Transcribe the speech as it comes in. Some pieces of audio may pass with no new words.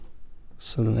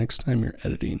So the next time you're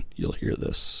editing, you'll hear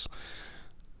this.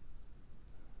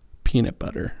 Peanut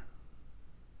butter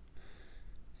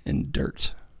and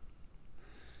dirt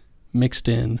mixed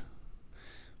in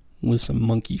with some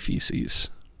monkey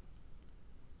feces.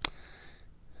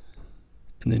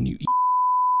 And then you eat.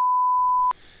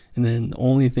 And then the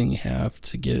only thing you have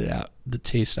to get it out, the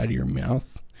taste out of your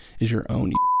mouth, is your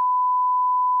own.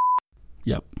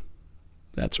 Yep,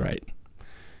 that's right.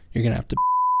 You're going to have to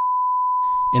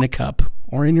in a cup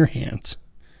or in your hands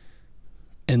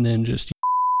and then just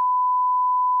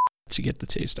to get the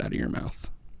taste out of your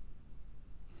mouth.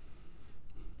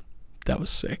 That was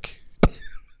sick.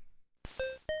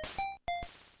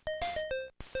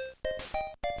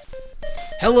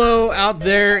 Hello out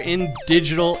there in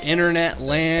digital internet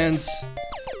lands.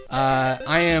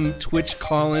 I am Twitch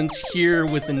Collins here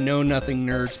with the Know Nothing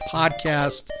Nerds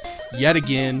podcast yet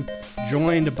again,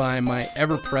 joined by my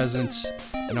ever-present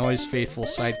and always faithful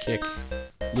sidekick,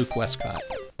 Luke Westcott.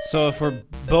 So if we're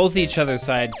both each other's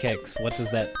sidekicks, what does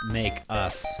that make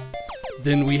us?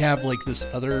 Then we have like this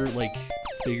other like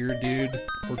bigger dude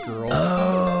or girl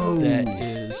that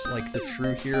is like the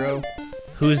true hero.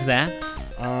 Who's that?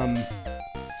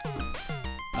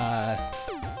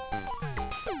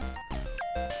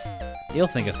 You'll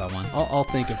think of someone. I'll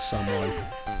think of someone.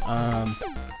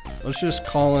 Let's just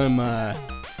call him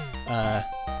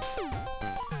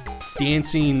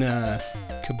Dancing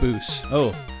Caboose.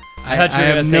 Oh, I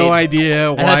have no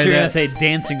idea why. I thought you were going to say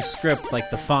dancing script, like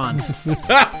the font.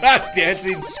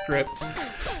 Dancing script.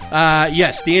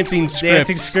 Yes, dancing script.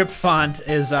 Dancing script font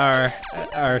is our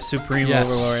supreme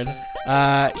overlord.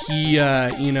 He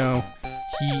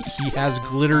has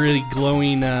glittery,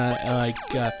 glowing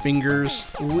fingers.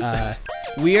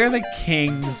 We are the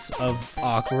kings of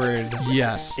awkward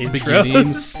intros.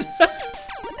 Beginnings.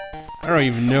 I don't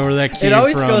even know where that came from. It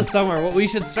always goes somewhere. What we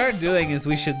should start doing is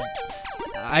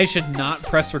I should not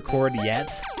press record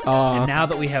yet. And now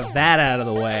that we have that out of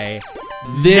the way,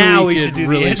 then now we should do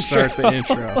really the intro. start the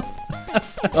intro.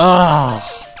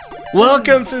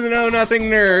 Welcome to the Know Nothing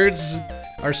Nerds,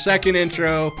 our second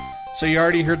intro. So you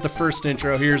already heard the first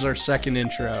intro. Here's our second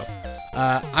intro.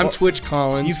 I'm Twitch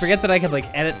Collins. You forget that I could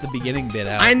edit the beginning bit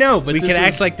out. I know, but we could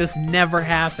act like this never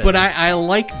happened. But I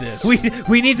like this. We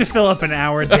need to fill up an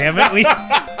hour. Damn it!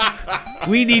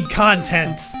 We need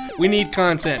content. We need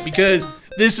content because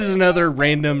this is another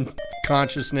random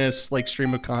consciousness, like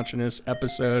stream of consciousness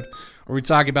episode where we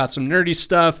talk about some nerdy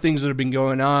stuff, things that have been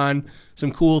going on,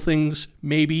 some cool things,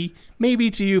 maybe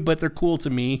to you, but they're cool to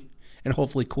me. And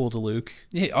hopefully cool to Luke.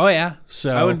 Yeah, oh, yeah.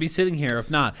 So I wouldn't be sitting here if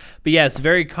not. But yeah, it's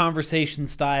very conversation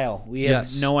style. We have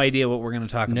no idea what we're going to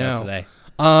talk about today.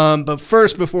 But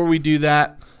first, before we do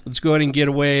that, let's go ahead and get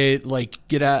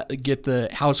the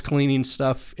house cleaning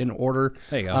stuff in order.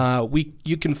 There you go.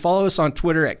 You can follow us on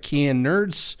Twitter at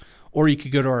CanNerds, or you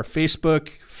could go to our Facebook,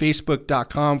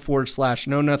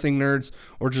 facebook.com/Know Nothing Nerds,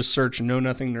 or just search Know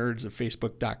Nothing Nerds at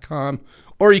facebook.com.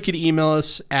 Or you could email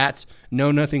us at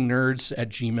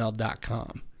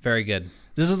knownothingnerdz@gmail.com. Very good.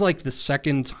 This is like the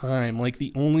second time, like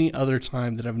the only other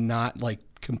time that I've not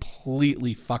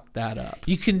completely fucked that up.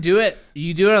 You can do it.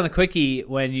 You do it on the quickie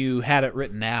when you had it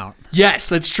written out. Yes,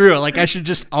 that's true. I should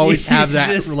just always have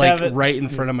that right in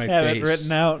front of my face. Have it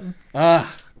written out.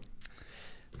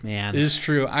 Man. It is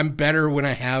true. I'm better when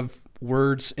I have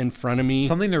words in front of me.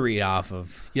 Something to read off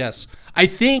of. Yes. I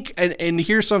think, and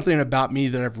here's something about me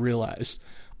that I've realized.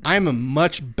 I'm a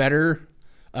much better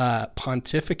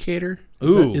pontificator.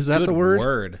 Is that the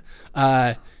word?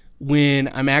 When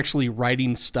I'm actually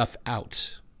writing stuff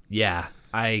out. Yeah,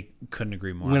 I couldn't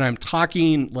agree more. When I'm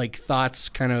talking, thoughts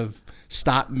kind of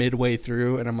stop midway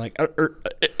through, and I'm like...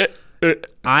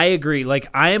 I agree.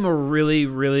 I am a really,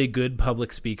 really good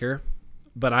public speaker.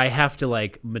 But I have to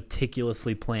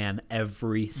meticulously plan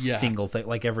every single thing,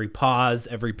 every pause,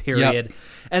 every period. Yep.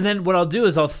 And then what I'll do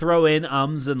is I'll throw in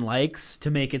ums and likes to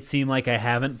make it seem like I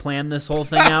haven't planned this whole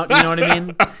thing out. You know what I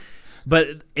mean?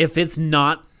 But if it's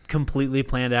not completely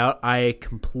planned out, I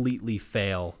completely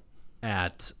fail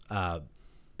at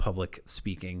public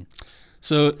speaking.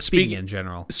 So speaking in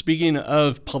general. Speaking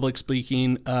of public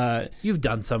speaking, you've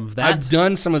done some of that. I've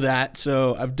done some of that.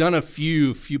 So I've done a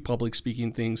few public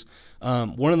speaking things.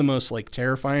 One of the most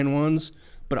terrifying ones,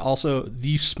 but also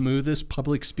the smoothest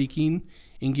public speaking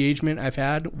engagement I've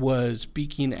had was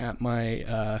speaking at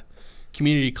my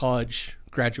community college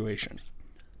graduation.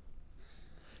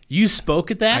 You spoke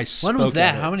at that? When was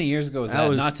that? How many years ago was that? That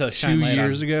was Not to shine 2 light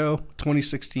years on. ago,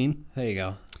 2016. There you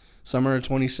go. Summer of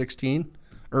 2016,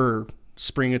 or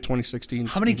spring of 2016.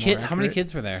 How many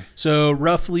kids were there? So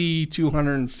roughly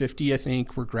 250, I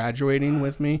think, were graduating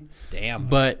with me. Damn.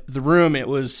 But the room, it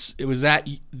was at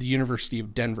the University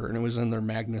of Denver, and it was in their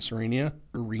Magnus Arena.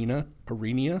 Long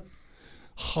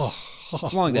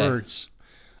day. Words.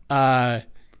 And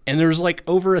there was like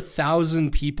over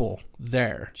 1,000 people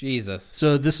there. Jesus.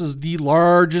 So this is the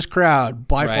largest crowd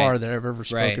by Right. far that I've ever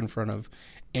spoken Right. in front of.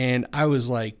 And I was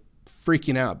like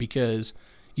freaking out because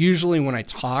usually when I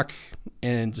talk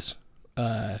and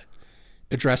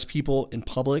address people in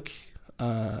public,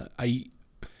 I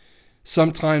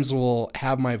sometimes will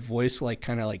have my voice like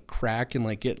kind of like crack and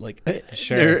like get like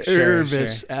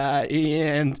nervous.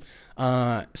 And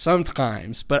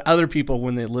sometimes, but other people,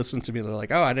 when they listen to me, they're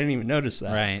like, oh, I didn't even notice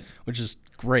that. Right. Which is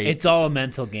great. It's all a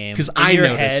mental game. 'Cause In I your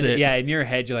notice head, it. Yeah, in your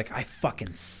head, you're like, I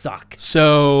fucking suck.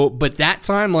 So, but that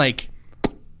time, like,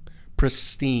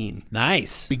 pristine,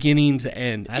 Nice. beginning to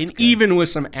end, That's and good. even with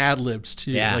some ad libs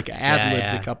too. Yeah. Like, I ad libbed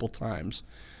Yeah. a couple times.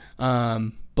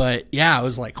 But yeah, I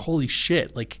was like, holy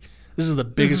shit! Like, this is the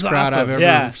biggest is crowd I've awesome. ever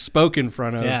Yeah. spoken in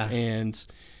front of, Yeah. and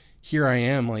here I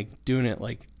am, like, doing it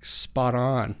like spot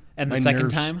on. And the My second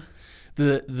nerves- time?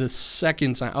 the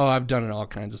second time, oh, I've done it all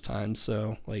kinds of times.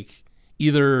 So like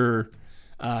either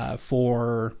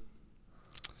for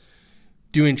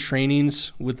doing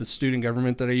trainings with the student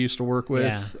government that I used to work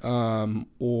with,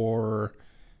 or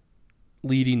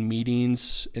leading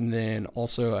meetings, and then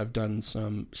also I've done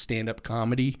some stand-up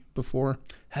comedy before.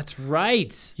 That's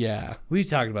right. Yeah. We've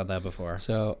talked about that before.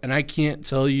 So, and I can't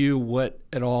tell you what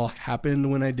at all happened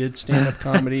when I did stand-up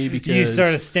comedy because You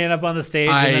sort of stand up on the stage,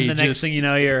 and then the next just- thing you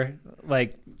know, you're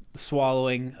like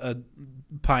swallowing a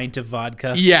pint of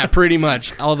vodka. yeah, pretty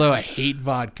much. Although I hate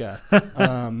vodka.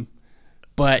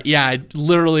 But yeah, I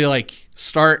literally like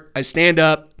I stand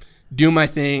up, do my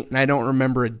thing, and I don't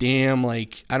remember a damn,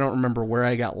 like, I don't remember where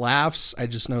I got laughs. I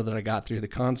just know that I got through the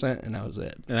content, and that was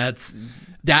it. That's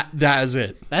That is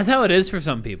it. how it is for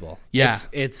some people. Yeah.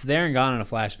 It's there and gone in a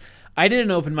flash. I did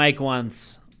an open mic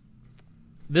once.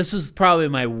 This was probably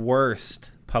my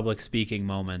worst public speaking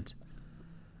moment.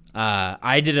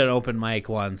 I did an open mic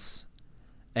once,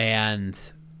 and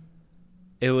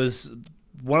it was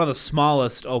one of the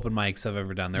smallest open mics I've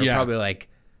ever done. There were Yeah. probably like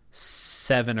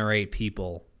 7 or 8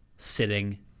 people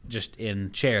sitting just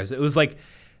in chairs. It was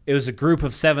a group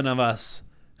of 7 of us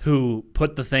who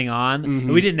put the thing on. Mm-hmm.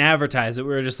 And we didn't advertise it. We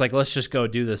were just like, let's just go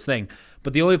do this thing.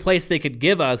 But the only place they could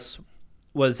give us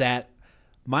was at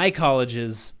my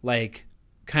college's like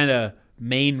kind of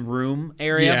main room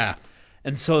area. Yeah.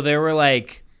 And so there were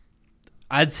like,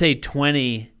 I'd say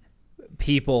 20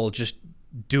 people just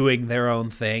doing their own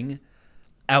thing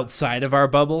outside of our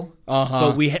bubble.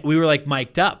 But we were like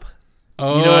mic'd up.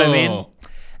 Oh. You know what I mean?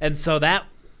 And so that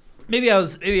maybe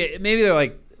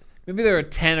there were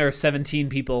 10 or 17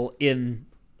 people in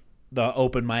the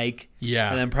open mic. Yeah.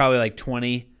 And then probably like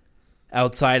 20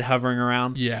 outside hovering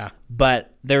around. Yeah.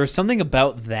 But there was something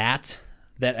about that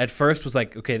at first was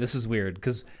like, okay, this is weird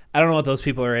because I don't know what those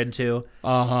people are into.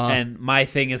 And my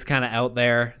thing is kind of out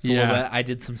there. It's a little bit. I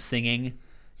did some singing.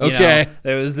 You Okay.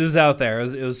 know, it was out there.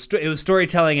 It was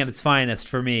storytelling at its finest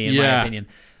for me, in my Yeah. opinion.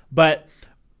 But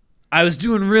I was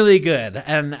doing really good,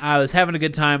 and I was having a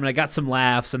good time, and I got some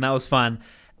laughs, and that was fun.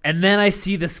 And then I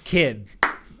see this kid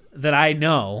that I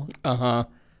know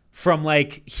from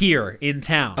like here in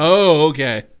town. Oh,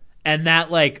 okay. And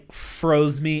that like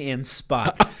froze me in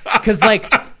spot. Because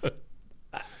like,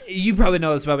 you probably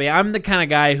know this about me. I'm the kind of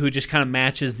guy who just kind of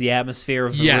matches the atmosphere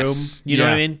of the Yes. room. You know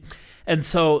what I Yeah. mean? And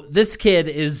so this kid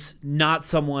is not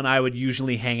someone I would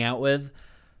usually hang out with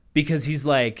because he's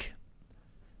like,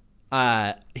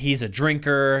 he's a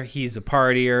drinker, he's a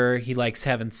partier, he likes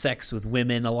having sex with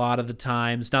women a lot of the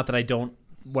times. Not that I don't,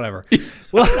 whatever.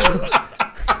 Well,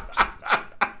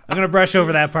 I'm going to brush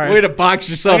over that part. Way to box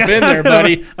yourself in there,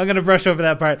 buddy. I'm going to brush over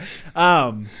that part.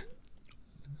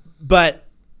 But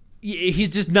he's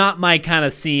just not my kind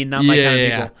of scene, not my kind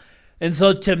of people. And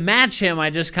so to match him, I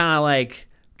just kind of like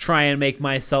try and make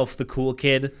myself the cool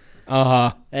kid.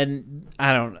 And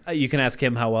I don't, you can ask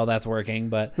him how well that's working,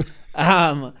 but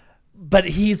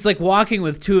he's like walking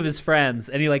with 2 of his friends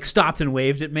and he like stopped and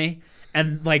waved at me.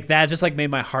 And like that just like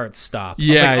made my heart stop. I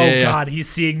was like, oh God, he's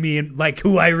seeing me and like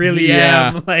who I really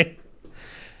am. Like,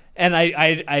 and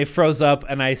I froze up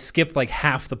and I skipped like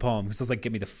half the poem because I was like,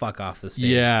 get me the fuck off the stage.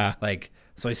 Yeah. Like,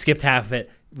 so I skipped half of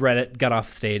it, read it, got off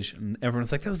the stage, and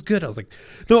everyone's like, that was good. I was like,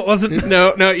 no, it wasn't.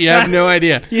 No, you have no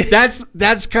idea.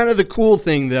 That's kind of the cool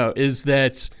thing, though, is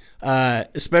that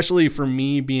especially for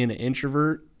me being an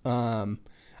introvert,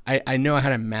 I know how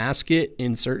to mask it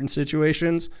in certain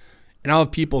situations. And I'll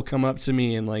have people come up to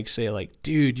me and like say like,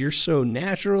 dude, you're so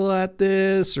natural at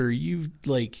this, or you've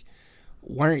like,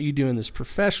 why aren't you doing this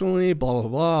professionally? Blah, blah,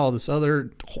 blah. All this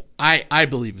other, I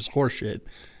believe is horseshit.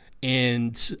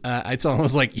 And I told him, I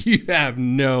was like, you have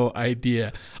no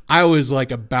idea. I was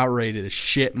like about ready to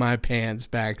shit my pants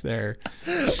back there.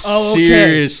 Oh, okay.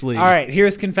 Seriously. All right,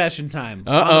 here's confession time.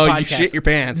 Uh-oh, you shit your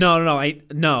pants. No.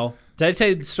 Did I tell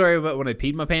you the story about when I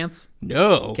peed my pants?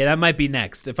 No. Okay, that might be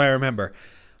next if I remember.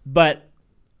 But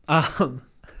you have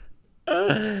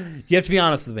to be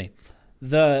honest with me.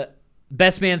 The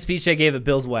best man speech I gave at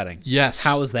Bill's wedding. Yes.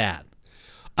 How was that?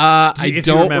 I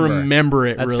don't remember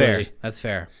it. That's really. fair. That's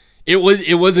fair.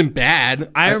 It wasn't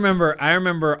bad. I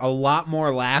remember a lot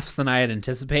more laughs than I had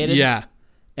anticipated. Yeah.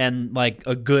 And like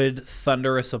a good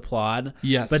thunderous applaud.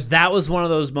 Yes. But that was one of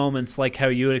those moments, like how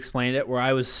you had explained it, where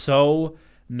I was so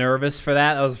nervous for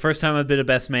that. That was the first time I've been a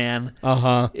best man.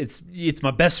 Uh-huh. It's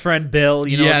my best friend Bill.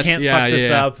 You know, Yes, I can't yeah, fuck this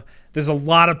yeah. up. There's a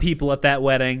lot of people at that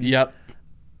wedding. Yep.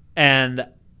 And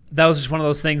that was just one of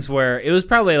those things where it was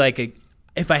probably like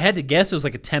if I had to guess, it was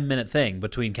like a 10-minute thing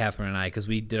between Catherine and I because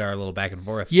we did our little back and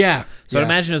forth. Yeah. So I'd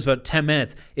imagine it was about 10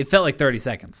 minutes. It felt like 30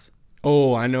 seconds.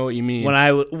 Oh, I know what you mean. When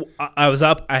I was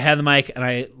up, I had the mic, and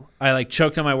I like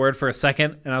choked on my word for a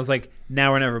second, and I was like,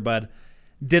 now or never, bud.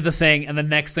 Did the thing, and the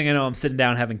next thing I know, I'm sitting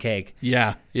down having cake.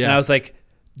 Yeah. And I was like,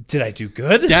 did I do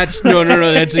good? That's no.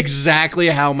 That's exactly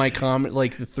how my comment,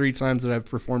 like the 3 times that I've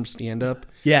performed stand-up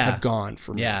have gone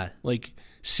for me. Yeah. Like,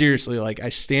 seriously, like I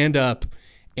stand up,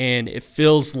 and it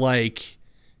feels like,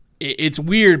 it's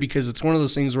weird because it's one of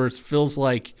those things where it feels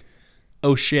like,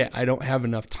 oh shit, I don't have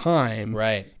enough time.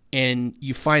 Right. And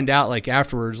you find out like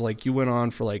afterwards, like you went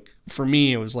on for like, for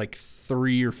me, it was like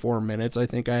 3 or 4 minutes I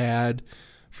think I had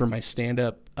for my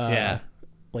stand-up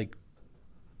like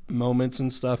moments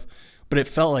and stuff. But it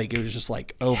felt like it was just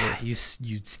like over. Yeah, you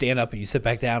stand up and you sit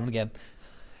back down again.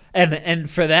 And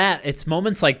for that, it's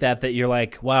moments like that you're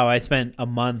like, wow, I spent a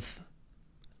month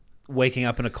waking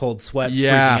up in a cold sweat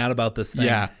freaking out about this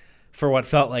thing for what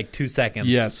felt like 2 seconds.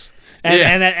 Yes.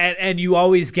 And you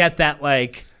always get that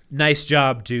like, nice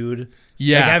job, dude.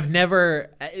 Yeah. Like I've never,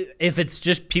 if it's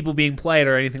just people being polite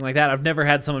or anything like that, I've never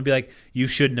had someone be like, you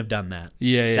shouldn't have done that.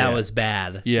 Yeah. That was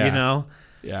bad. Yeah. You know?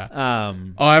 Yeah.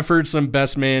 I've heard some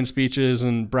best man speeches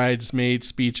and bridesmaid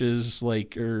speeches,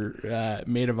 like, or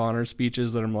maid of honor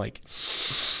speeches that I'm like,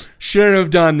 shouldn't have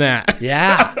done that.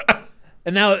 Yeah.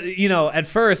 And now, you know, at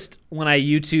first when I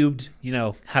YouTubed, you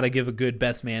know, how to give a good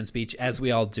best man speech, as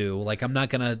we all do, like I'm not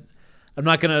gonna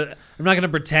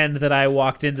pretend that I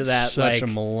walked into that. Such like a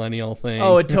millennial thing.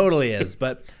 Oh, it totally is.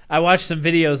 But I watched some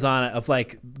videos on it of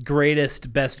like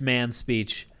greatest best man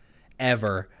speech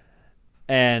ever,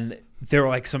 and there were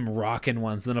like some rockin'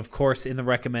 ones. Then of course in the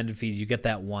recommended feed you get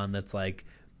that one that's like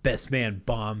best man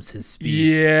bombs his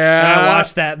speech. Yeah. And I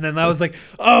watched that and then I was like,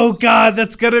 oh God,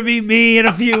 that's gonna be me in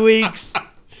a few weeks.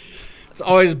 It's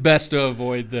always best to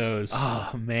avoid those.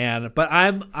 Oh man. But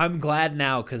I'm glad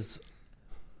now because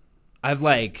I've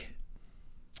like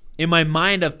in my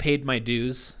mind I've paid my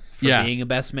dues for being a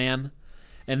best man.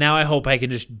 And now I hope I can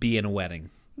just be in a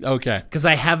wedding. Okay. Because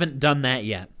I haven't done that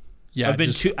yet. Yeah.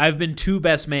 I've been 2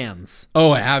 best mans.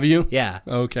 Oh, have you? Yeah.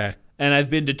 Okay. And I've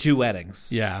been to 2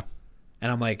 weddings. Yeah.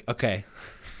 And I'm like, okay.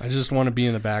 I just want to be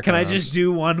in the background. Can I just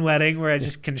do one wedding where I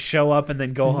just can show up and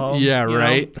then go home? Yeah,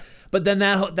 right. Know? But then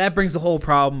that brings the whole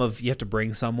problem of you have to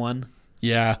bring someone.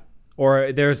 Yeah.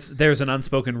 Or there's an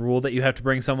unspoken rule that you have to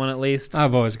bring someone at least.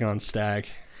 I've always gone stag.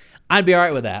 I'd be all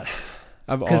right with that.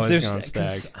 I've always gone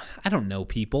stag. I don't know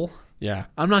people. Yeah.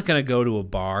 I'm not going to go to a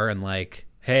bar and like,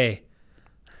 hey,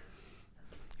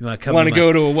 you want to come? Want to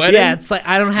go to a wedding? Yeah, it's like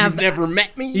I don't have. You've never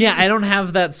met me? Yeah, I don't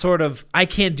have that sort of. I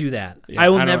can't do that. Yeah, I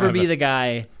will never be the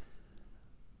guy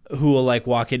who will like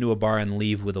walk into a bar and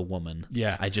leave with a woman.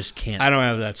 Yeah. I just can't. I don't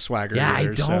have that swagger. Yeah,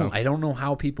 either, I don't. So. I don't know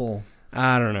how people.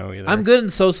 I don't know either. I'm good in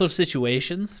social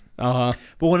situations. Uh-huh.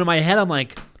 But when in my head I'm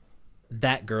like,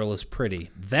 that girl is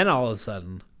pretty. Then all of a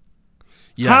sudden,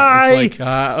 hi! It's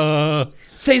like,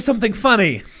 say something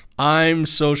funny. I'm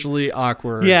socially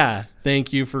awkward. Yeah.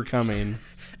 Thank you for coming.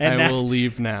 And I will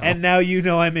leave now. And now you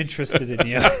know I'm interested in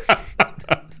you.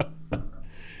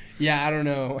 Yeah, I don't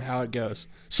know how it goes.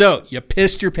 So, you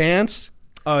pissed your pants?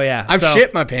 Oh yeah. I've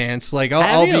shit my pants. Like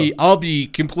I'll be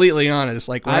completely honest.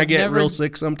 Like when I get real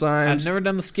sick sometimes. I've never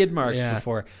done the skid marks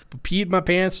before. Peed my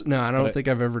pants? No, I don't think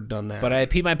I've ever done that. But I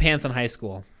peed my pants in high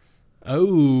school.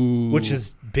 Oh. Which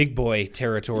is big boy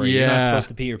territory. You're not supposed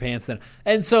to pee your pants then.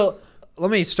 And so let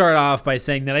me start off by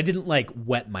saying that I didn't like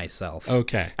wet myself.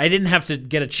 Okay. I didn't have to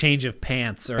get a change of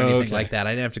pants or anything like that.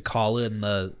 I didn't have to call in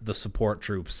the support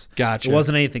troops. Gotcha. It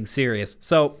wasn't anything serious.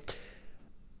 So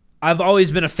I've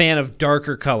always been a fan of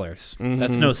darker colors. Mm-hmm.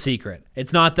 That's no secret.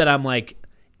 It's not that I'm like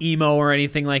emo or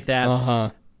anything like that.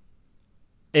 Uh-huh.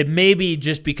 It may be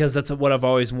just because that's what I've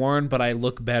always worn, but I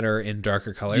look better in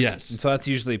darker colors. Yes. And so that's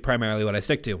usually primarily what I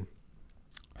stick to.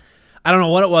 I don't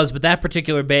know what it was, but that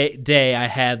particular day I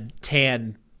had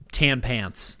tan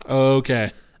pants,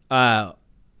 Okay.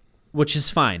 which is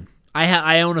fine.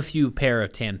 I own a few pair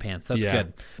of tan pants. That's Yeah.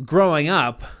 good. Growing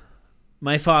up,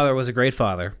 my father was a great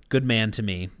father, good man to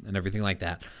me, and everything like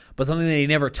that. But something that he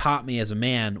never taught me as a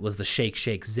man was the shake,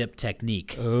 zip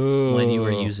technique when you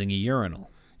were using a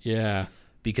urinal. Yeah.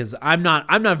 Because I'm not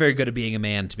very good at being a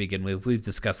man to begin with. We've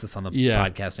discussed this on the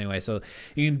podcast anyway, so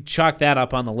you can chalk that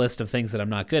up on the list of things that I'm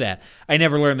not good at. I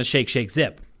never learned the shake,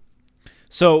 zip.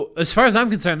 So as far as I'm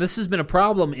concerned, this has been a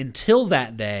problem until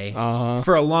that day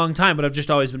for a long time, but I've just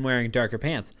always been wearing darker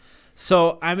pants.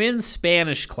 So I'm in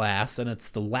Spanish class, and it's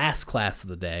the last class of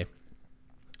the day,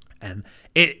 and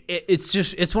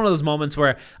it's one of those moments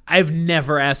where I've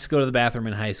never asked to go to the bathroom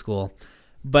in high school.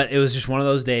 But it was just one of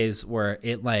those days where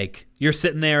it like you're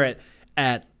sitting there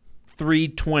at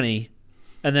 3:20,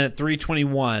 and then at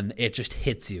 3:21 it just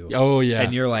hits you. Oh yeah.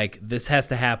 And you're like, this has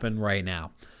to happen right now.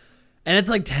 And it's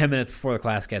like 10 minutes before the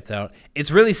class gets out.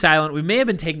 It's really silent. We may have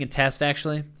been taking a test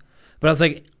actually, but I was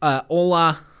like,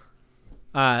 hola.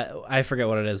 I forget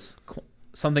what it is.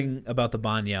 Something about the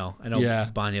baño. I know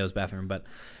baño's bathroom, but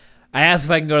I asked if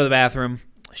I can go to the bathroom.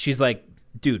 She's like,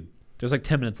 dude, there's like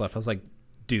 10 minutes left. I was like,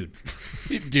 dude,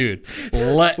 let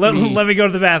me go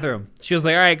to the bathroom. She was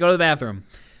like, all right, go to the bathroom.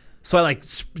 So I like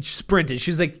sprinted.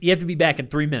 She was like, you have to be back in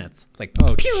 3 minutes. It's like,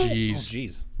 oh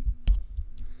jeez.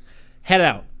 Head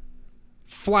out,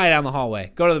 fly down the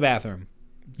hallway, go to the bathroom,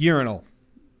 urinal.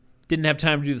 Didn't have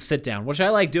time to do the sit down, which I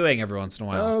like doing every once in a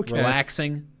while. Okay.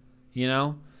 Relaxing,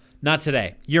 not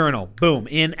today. Urinal, boom,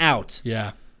 in, out.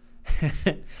 Yeah.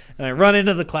 And I run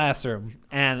into the classroom,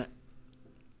 and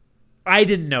I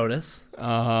didn't notice.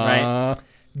 Right?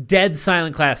 Dead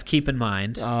silent class, keep in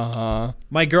mind.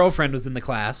 My girlfriend was in the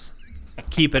class,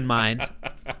 keep in mind.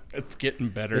 It's getting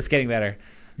better. It's getting better.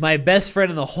 My best friend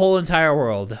in the whole entire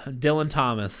world, Dylan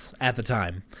Thomas, at the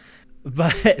time.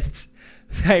 But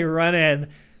I run in,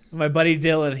 my buddy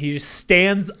Dylan, he just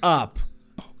stands up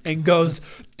and goes,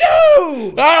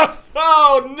 dude!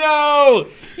 Oh no!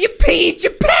 You peed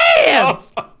your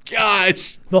pants! Oh,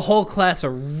 gosh. The whole class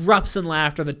erupts in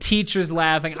laughter. The teacher's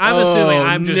laughing. I'm assuming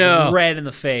I'm just red in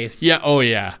the face. Yeah. Oh,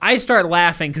 yeah. I start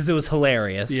laughing because it was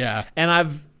hilarious. Yeah. And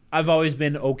I've always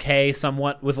been okay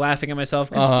somewhat with laughing at myself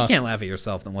because if you can't laugh at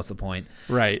yourself, then what's the point?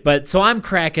 Right. But so I'm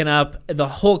cracking up. The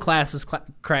whole class is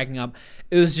cracking up.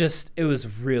 It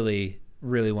was really,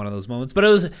 really one of those moments. But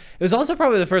it was also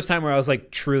probably the first time where I was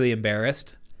like truly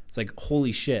embarrassed. It's like,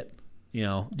 holy shit.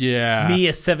 Yeah. Me,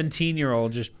 a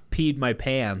 17-year-old, just peed my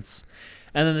pants.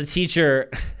 And then the teacher,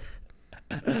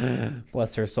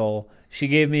 bless her soul, she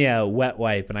gave me a wet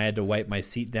wipe, and I had to wipe my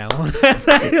seat down.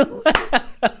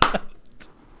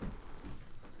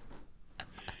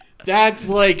 That's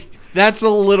a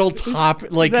little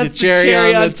top, like That's the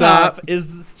cherry on the top.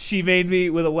 Is she made me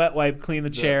with a wet wipe clean the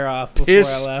chair off before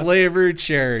Piss I left. flavored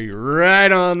cherry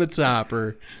right on the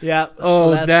topper. Yeah.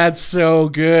 Oh, that's so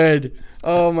good.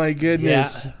 Oh my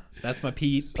goodness. Yeah. That's my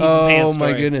pee pants Oh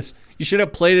story. my goodness. You should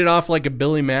have played it off like a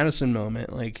Billy Madison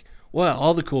moment. Like, well,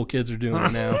 all the cool kids are doing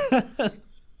it now.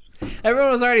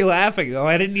 Everyone was already laughing though.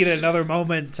 I didn't need another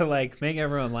moment to like make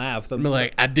everyone laugh. I'm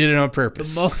like, I did it on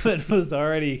purpose. The moment was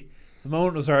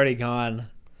already gone.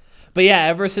 But yeah,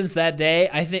 ever since that day,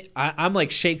 I think I'm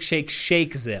like shake,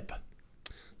 zip.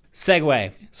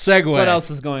 Segue. What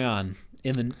else is going on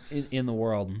in the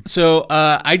world? So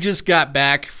I just got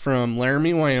back from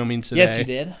Laramie, Wyoming today. Yes, you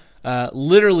did.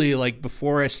 Literally, like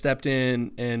before I stepped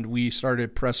in and we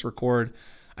started press record,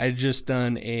 I had just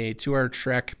done a 2-hour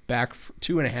trek back,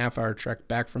 2.5-hour trek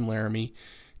back from Laramie,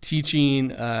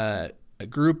 teaching a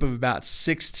group of about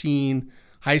 16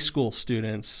 high school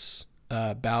students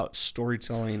about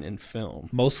storytelling and film.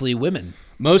 Mostly women.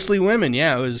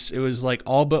 Yeah. It was like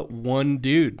all but one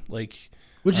dude, like,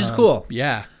 which is cool.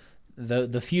 Yeah.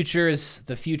 The future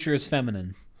is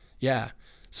feminine. Yeah.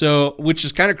 So, which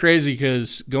is kind of crazy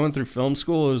because going through film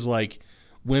school, it was like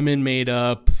women made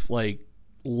up like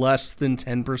less than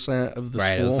 10% of the school.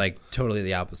 Right. It was like totally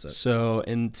the opposite. So,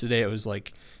 and today it was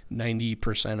like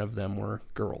 90% of them were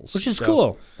girls, which is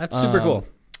cool. That's super cool.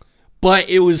 But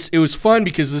it was fun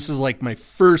because this is like my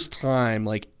first time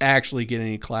like actually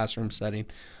getting a classroom setting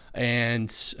and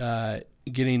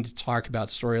getting to talk about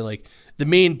story. Like the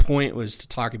main point was to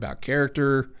talk about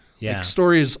character. Yeah. Like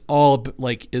story is all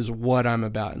like is what I'm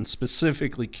about, and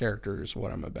specifically character is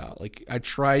what I'm about. Like I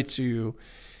try to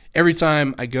every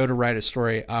time I go to write a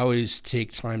story, I always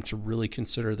take time to really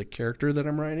consider the character that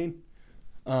I'm writing,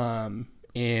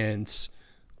 and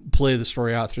play the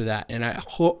story out through that. And I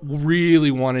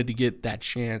really wanted to get that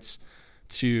chance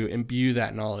to imbue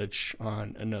that knowledge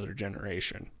on another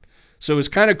generation. So it was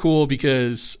kind of cool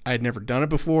because I'd never done it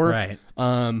before. Right.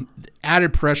 The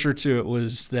added pressure to it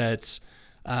was that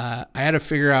I had to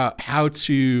figure out how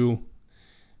to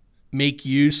make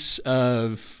use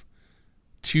of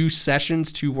two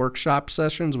workshop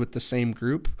sessions with the same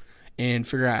group, and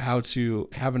figure out how to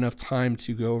have enough time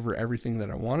to go over everything that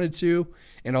I wanted to,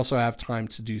 and also have time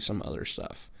to do some other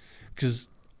stuff. Because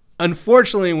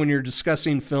unfortunately, when you're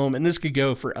discussing film, and this could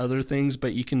go for other things,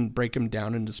 but you can break them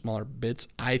down into smaller bits,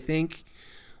 I think.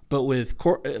 But with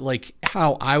like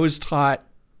how I was taught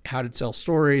how to tell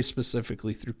stories,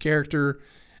 specifically through character,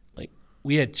 like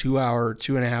we had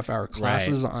 2.5 hour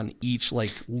classes on each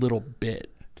like little bit.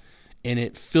 And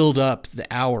it filled up the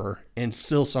hour, and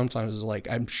still sometimes it's like,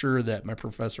 I'm sure that my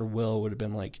professor Will would have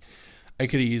been like, I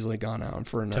could have easily gone out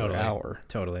for another hour.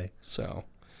 Totally. So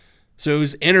it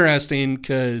was interesting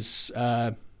because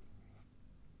I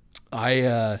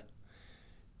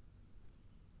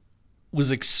was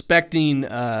expecting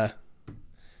to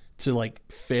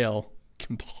like fail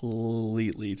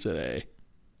completely today.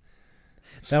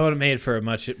 That would have made for a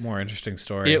much more interesting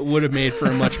story. It would have made for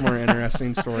a much more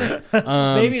interesting story.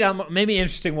 Maybe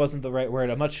interesting wasn't the right word.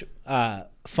 A much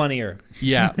funnier.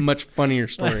 Yeah, much funnier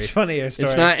story. Much funnier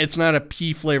story. It's not a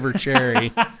pea flavored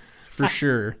cherry, for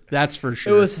sure. That's for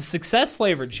sure. It was a success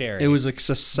flavored cherry. It was a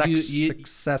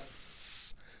success.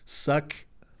 Suck.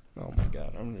 Oh my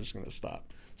god! I'm just gonna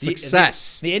stop.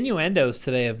 Success. The innuendos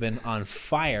today have been on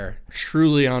fire.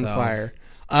 Truly on fire.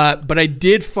 But I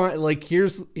did find, like,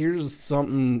 here's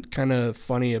something kind of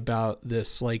funny about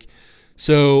this. Like,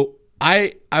 so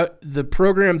the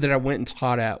program that I went and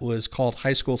taught at was called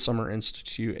High School Summer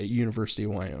Institute at University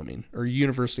of Wyoming, or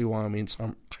University of Wyoming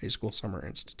High School Summer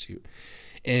Institute.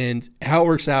 And how it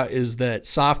works out is that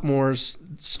sophomores,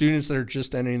 students that are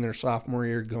just entering their sophomore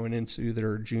year, going into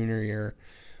their junior year,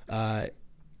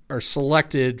 are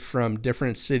selected from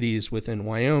different cities within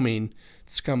Wyoming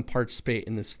to come participate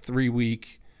in this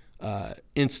 3-week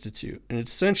institute. And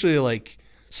it's essentially like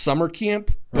summer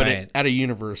camp, but at a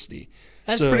university.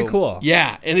 That's pretty cool.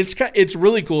 Yeah, and it's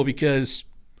really cool because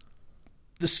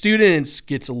the students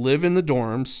get to live in the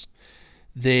dorms.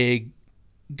 They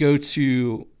go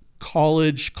to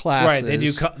college classes. Right,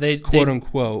 they do quote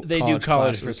unquote. They do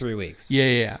college classes. for 3 weeks.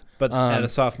 Yeah. But at a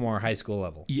sophomore high school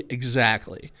level. Yeah,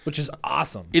 exactly. Which is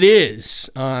awesome. It is.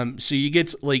 So you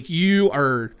get you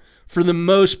are, for the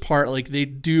most part, like, they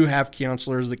do have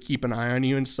counselors that keep an eye on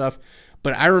you and stuff.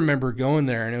 But I remember going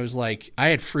there, and it was like I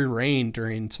had free reign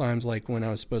during times like when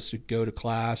I was supposed to go to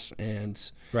class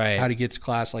and how to get to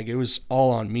class. Like, it was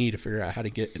all on me to figure out how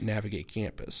to navigate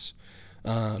campus.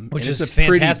 Which is a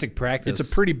fantastic practice.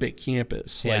 It's a pretty big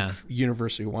campus, like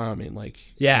University of Wyoming, like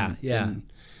in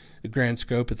the grand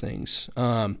scope of things.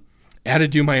 I had to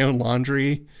do my own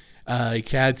laundry.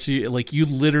 You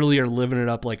literally are living it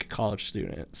up like a college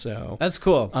student. So that's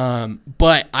cool.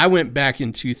 But I went back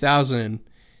in 2000,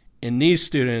 and these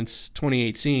students,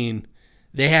 2018,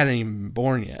 they hadn't even been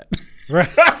born yet. Right.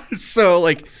 So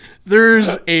like,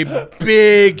 there's a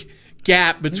big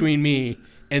gap between me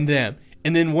and them.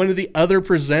 And then one of the other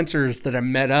presenters that I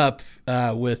met up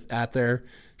with out there,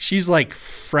 she's like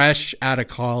fresh out of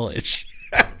college.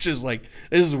 Just like,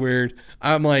 this is weird.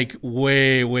 I'm like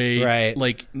way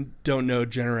like, don't know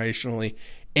generationally.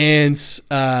 And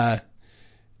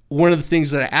one of the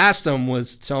things that I asked them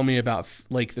was, tell me about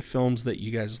like the films that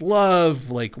you guys love.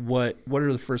 Like, what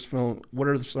are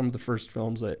some of the first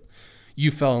films that you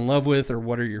fell in love with, or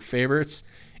what are your favorites?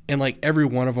 And like every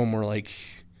one of them were like,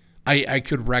 I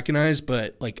could recognize,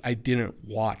 but like I didn't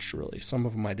watch really. Some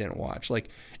of them I didn't watch, like,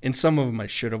 and some of them I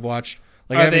should have watched.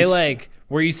 Like,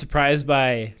 were you surprised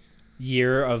by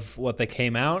year of what they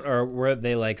came out, or were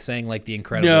they like saying like The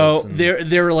Incredibles? No,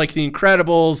 they were like The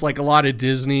Incredibles, like a lot of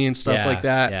Disney and stuff like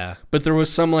that. Yeah. But there was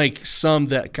some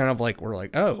that kind of like were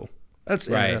like, oh, that's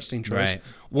an interesting choice. Right.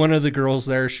 One of the girls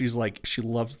there, she's like, she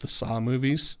loves the Saw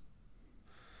movies,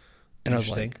 and I was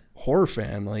like, horror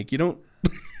fan, like you don't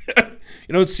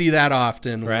you don't see that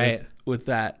often, with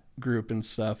that group and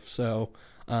stuff. So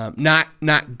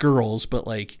not girls, but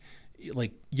like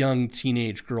young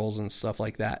teenage girls and stuff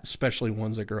like that, especially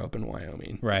ones that grow up in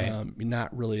Wyoming. Right.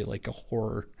 Not really like a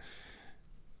horror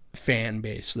fan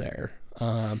base there.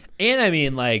 And I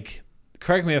mean, like,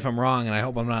 correct me if I'm wrong, and I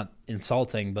hope I'm not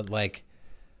insulting, but like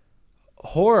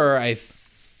horror, I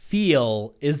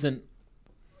feel, isn't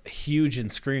huge in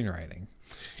screenwriting.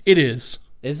 It is.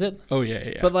 Is it? Oh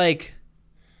yeah. But like,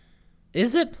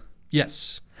 Is it?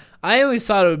 Yes. I always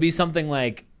thought it would be something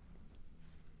like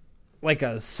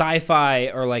a sci-fi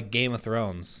or like Game of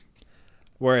Thrones,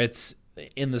 where it's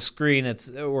in the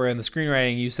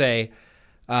screenwriting you say,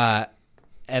 and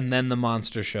then the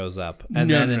monster shows up,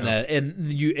 and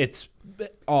it's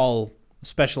all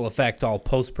special effect, all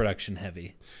post-production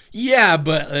heavy. Yeah,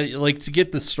 but like to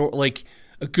get the story, like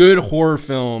a good horror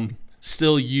film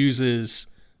still uses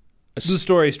The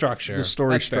story structure, and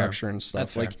stuff.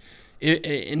 That's like, fair.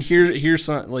 And here's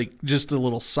some, like, just a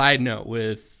little side note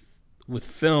with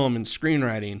film and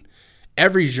screenwriting.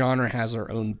 Every genre has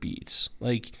their own beats.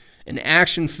 Like, an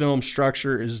action film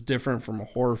structure is different from a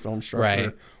horror film structure.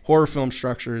 Right. Horror film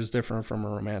structure is different from a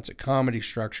romantic comedy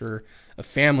structure. A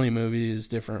family movie is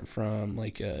different from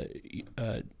like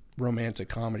a romantic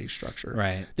comedy structure.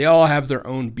 Right. They all have their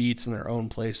own beats and their own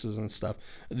places and stuff.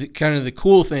 The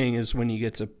cool thing is when you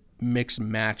get to mix and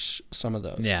match some of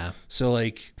those. Yeah. So,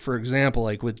 like, for example,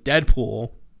 like with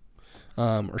Deadpool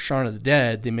or Shaun of the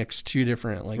Dead, they mixed two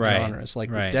different genres. Like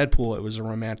with Deadpool, it was a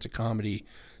romantic comedy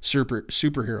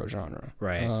superhero genre.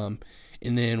 Right.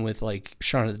 And then with like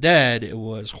Shaun of the Dead, it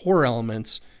was horror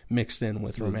elements mixed in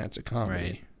with romantic comedy.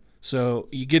 Right. So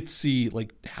you get to see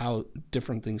like how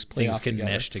different things play Things off can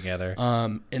together. mesh together.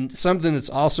 And something that's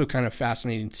also kind of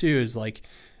fascinating too is like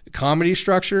comedy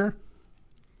structure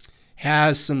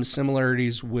has some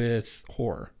similarities with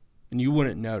horror, and you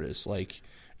wouldn't notice like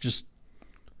just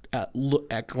at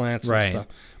glance and stuff.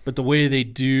 But the way they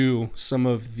do some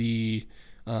of the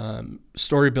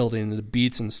story building, the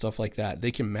beats and stuff like that,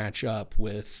 they can match up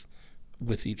with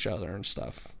each other and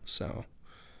stuff. So,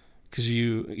 because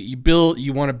you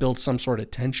want to build some sort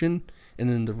of tension, and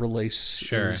then the release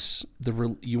is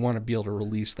you want to be able to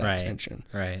release that tension.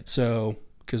 Right. So,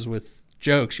 because with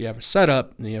jokes, you have a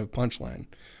setup and you have a punchline.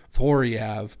 With horror, you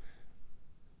have,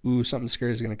 ooh, something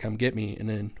scary is going to come get me, and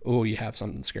then, oh, you have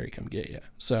something scary come get you.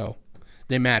 So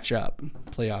they match up,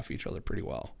 play off each other pretty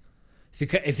well.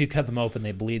 If you cut them open,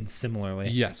 they bleed similarly.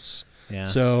 Yes. Yeah.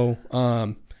 So,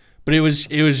 but it was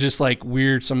just like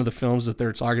weird, some of the films that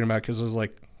they're talking about, because it was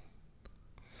like,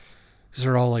 these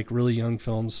are all like really young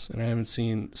films, and I haven't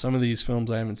seen some of these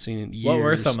films. I haven't seen in years. What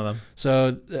were some of them?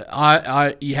 So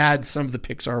you had some of the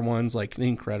Pixar ones, like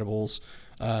The Incredibles.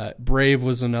 Brave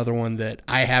was another one that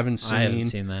I haven't seen. I haven't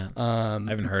seen that. I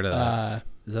haven't heard of that.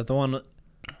 Is that the one? Is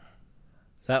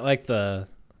that like the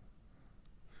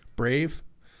Brave?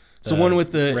 It's the one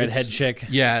with the redhead chick.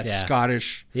 Yeah,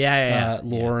 Scottish. Yeah.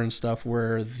 Lore and stuff,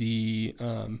 where the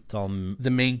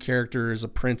main character is a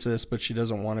princess, but she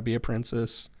doesn't want to be a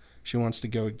princess. She wants to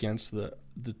go against the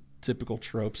typical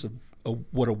tropes of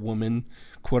what a woman,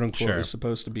 quote unquote, is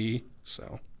supposed to be.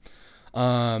 So,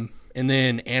 and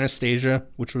then Anastasia,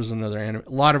 which was another a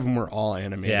lot of them were all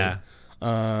animated. Yeah.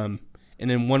 And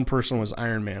then one person was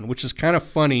Iron Man, which is kind of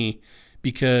funny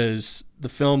because the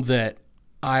film that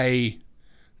I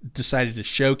decided to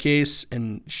showcase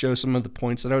and show some of the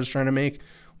points that I was trying to make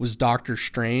was Doctor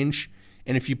Strange.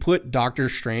 And if you put Doctor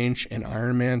Strange and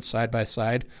Iron Man side by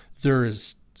side, there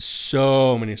is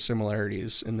so many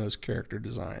similarities in those character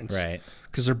designs. Right.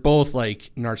 Because they're both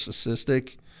like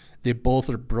narcissistic. They both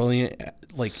are brilliant,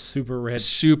 like super rich,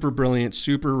 super brilliant,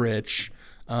 super rich.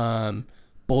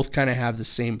 Both kind of have the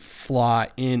same flaw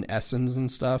in essence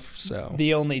and stuff. So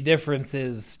the only difference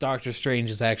is Doctor Strange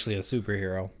is actually a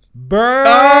superhero. Burn!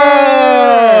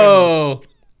 Oh!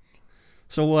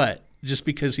 So what? Just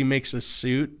because he makes a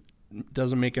suit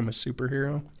doesn't make him a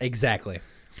superhero? Exactly.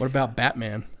 What about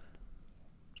Batman?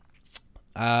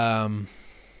 Batman's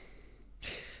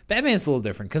a little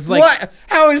different because, what?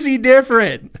 How is he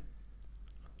different?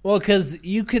 Well, because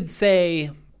you could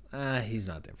say he's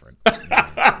not different.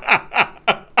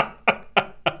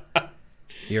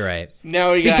 You're right.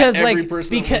 Now we got every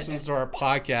person that listens to our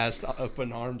podcast up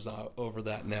in arms over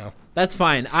that now. That's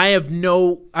fine. I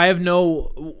do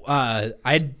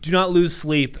not lose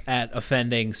sleep at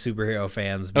offending superhero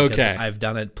fans because I've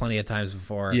done it plenty of times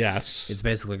before. Yes. It's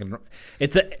basically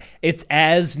it's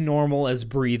as normal as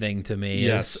breathing to me.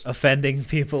 Yes. Is offending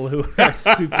people who are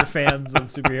super fans of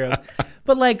superheroes.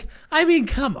 But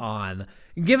come on.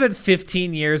 Give it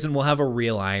 15 years and we'll have a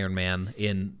real Iron Man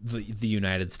in the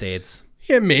United States.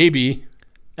 Yeah, maybe.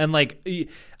 And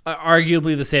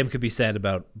arguably the same could be said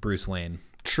about Bruce Wayne.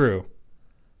 True.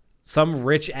 Some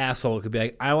rich asshole could be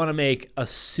like, I want to make a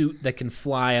suit that can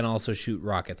fly and also shoot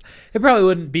rockets. It probably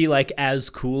wouldn't be like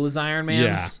as cool as Iron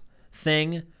Man's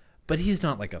thing, but he's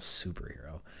not like a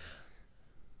superhero.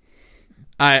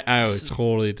 I would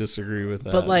totally disagree with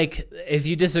that. But if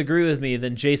you disagree with me,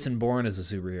 then Jason Bourne is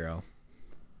a superhero.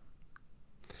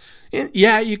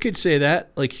 Yeah, you could say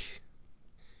that.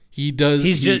 He does.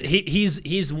 He's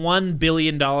he's $1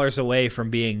 billion away from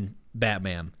being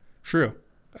Batman. True.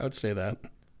 I would say that.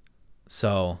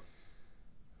 So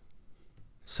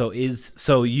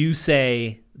you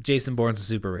say Jason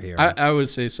Bourne's a superhero? I would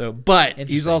say so, but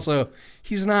he's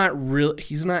not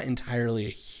entirely a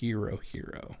hero.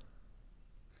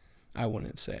 I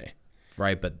wouldn't say.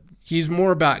 Right, but he's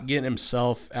more about getting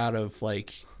himself out of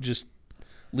like just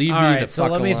leave all me right, the so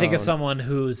fuck let me think of alone. someone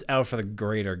who's out for the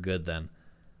greater good then,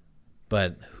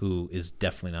 but who is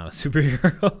definitely not a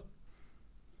superhero.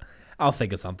 I'll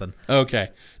think of something. Okay.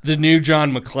 The new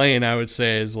John McClane, I would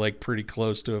say, is like pretty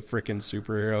close to a freaking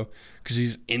superhero because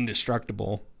he's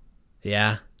indestructible.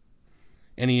 Yeah.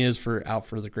 And he is out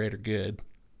for the greater good.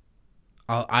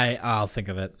 I'll think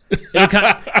of it.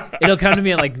 It'll come to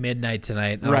me at like midnight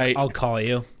tonight. Right. I'll call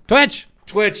you. Twitch,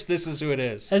 this is who it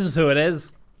is. This is who it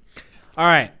is. All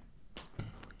right.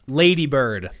 Lady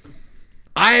Bird.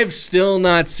 I have still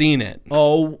not seen it.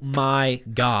 Oh my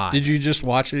God. Did you just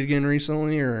watch it again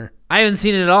recently, or? I haven't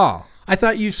seen it at all. I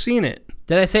thought you've seen it.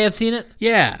 Did I say I've seen it?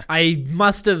 Yeah. I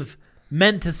must have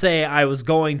meant to say I was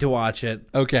going to watch it,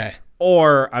 Okay.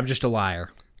 or I'm just a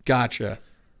liar. Gotcha.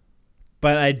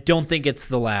 But I don't think it's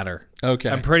the latter. Okay.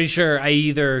 I'm pretty sure I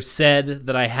either said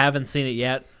that I haven't seen it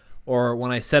yet, or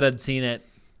when I said I'd seen it,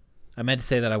 I meant to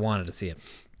say that I wanted to see it.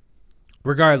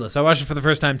 Regardless, I watched it for the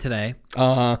first time today.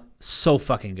 So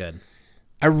fucking good.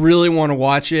 I really want to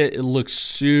watch it. It looks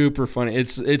super funny.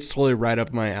 It's totally right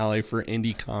up my alley for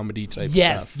indie comedy type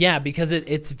stuff. Yeah, because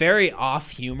it's very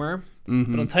off humor.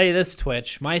 Mm-hmm. But I'll tell you this,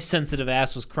 Twitch, my sensitive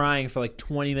ass was crying for like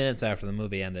 20 minutes after the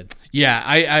movie ended. Yeah,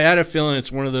 I had a feeling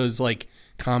it's one of those like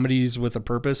comedies with a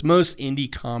purpose. Most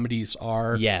indie comedies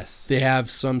are. Yes. They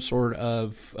have some sort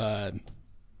of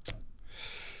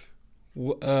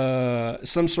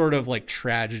like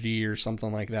tragedy or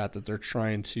something like that they're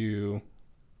trying to,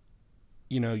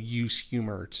 use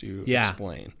humor to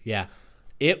explain. Yeah.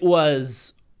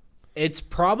 It's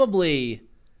probably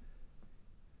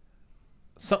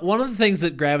one of the things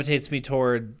that gravitates me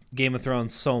toward Game of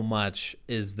Thrones so much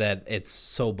is that it's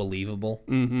so believable.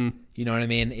 Mm-hmm. You know what I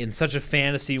mean? In such a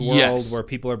fantasy world where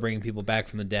people are bringing people back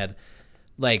from the dead.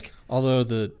 Like, although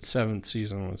the seventh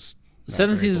season was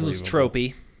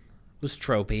tropey.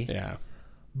 Yeah.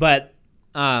 But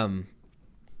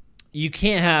you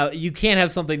can't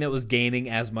have something that was gaining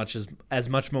as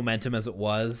much momentum as it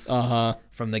was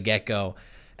from the get-go.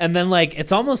 And then like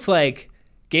it's almost like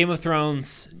Game of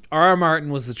Thrones, R.R. Martin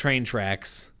was the train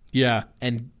tracks. Yeah.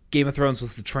 And Game of Thrones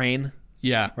was the train.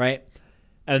 Yeah. Right?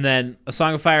 And then A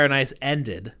Song of Fire and Ice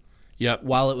ended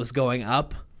while it was going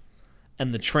up,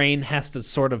 and the train has to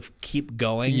sort of keep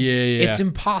going. Yeah. It's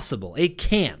impossible. It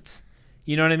can't.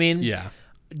 You know what I mean? Yeah.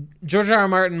 George R.R.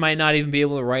 Martin might not even be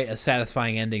able to write a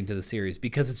satisfying ending to the series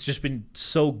because it's just been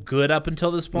so good up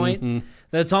until this point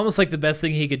that it's almost like the best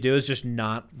thing he could do is just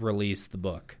not release the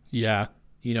book. Yeah.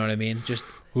 You know what I mean? Just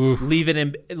leave it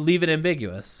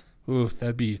ambiguous. Ooh,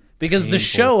 that'd be because painful. The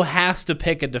show has to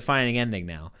pick a defining ending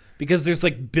now because there's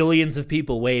like billions of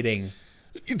people waiting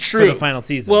for the final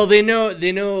season. Well, they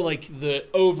know like the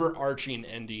overarching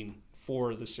ending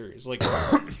for the series. Like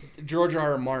George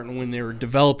R.R. Martin, when they were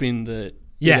developing it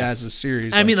as a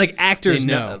series. I mean, like actors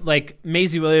know. Like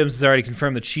Maisie Williams has already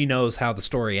confirmed that she knows how the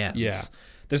story ends. Yeah.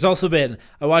 There's also been,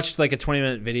 I watched like a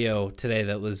 20-minute video today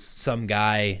that was some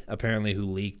guy apparently who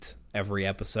leaked every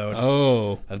episode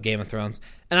of Game of Thrones.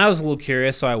 And I was a little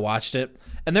curious, so I watched it.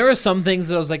 And there were some things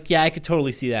that I was like, yeah, I could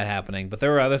totally see that happening. But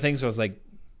there were other things where I was like,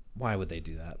 why would they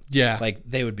do that? Yeah. Like,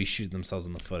 they would be shooting themselves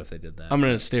in the foot if they did that. I'm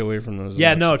going to stay away from those.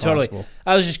 Yeah, no, totally. Possible.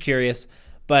 I was just curious.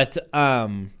 But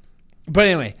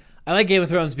anyway, I like Game of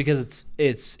Thrones because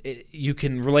you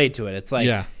can relate to it. It's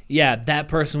like, yeah, that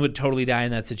person would totally die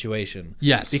in that situation.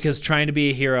 Yes. Because trying to be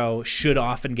a hero should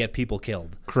often get people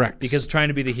killed. Correct. Because trying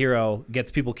to be the hero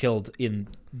gets people killed in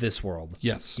this world.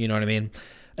 Yes. You know what I mean?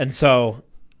 And so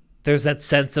there's that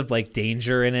sense of like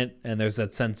danger in it, and there's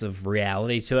that sense of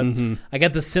reality to it. Mm-hmm. I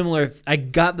got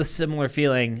the similar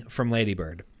feeling from Lady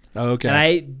Bird. Okay.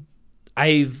 And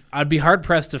I'd be hard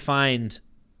pressed to find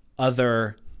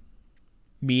other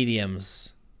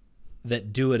mediums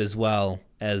that do it as well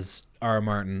as R.R.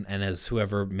 Martin and as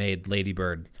whoever made Lady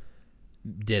Bird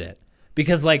did it.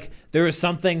 Because like there was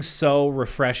something so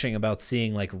refreshing about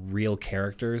seeing like real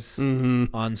characters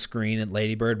on screen at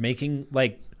Lady Bird making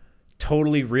like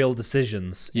totally real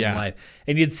decisions in life.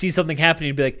 And you'd see something happen and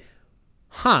you'd be like,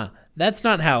 that's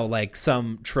not how like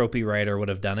some tropey writer would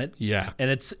have done it. Yeah. And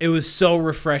it was so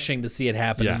refreshing to see it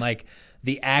happen. Yeah. And like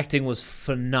the acting was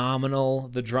phenomenal.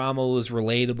 The drama was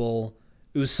relatable.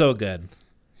 It was so good.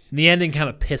 And the ending kind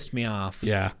of pissed me off.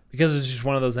 Yeah. Because it's just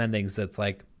one of those endings that's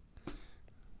like,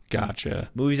 Gotcha.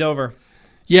 Movie's over.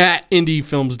 Yeah, indie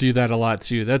films do that a lot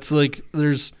too. That's like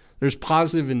there's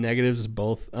positive and negatives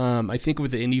both. I think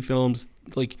with the indie films,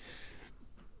 like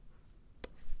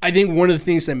I think one of the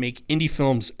things that make indie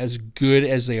films as good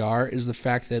as they are is the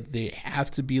fact that they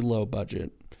have to be low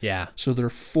budget. Yeah. So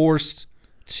they're forced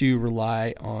to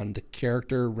rely on the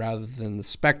character rather than the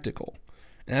spectacle.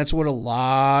 And that's what a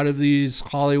lot of these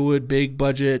Hollywood big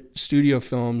budget studio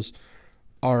films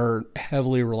are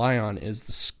heavily rely on is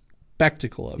the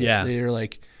spectacle of it. Yeah. They're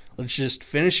like, let's just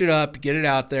finish it up, get it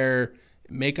out there,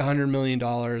 make $100 million,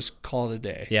 call it a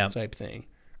day, type thing,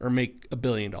 or make $1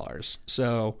 billion.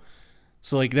 So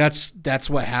like that's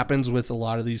what happens with a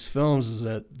lot of these films is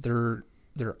that they're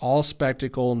all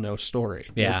spectacle, no story,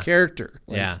 no character.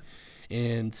 Like,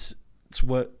 and it's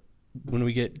what when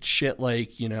we get shit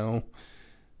like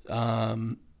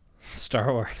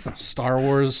Star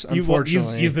Wars.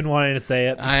 Unfortunately, you've been wanting to say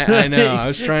it. I know. I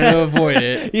was trying to avoid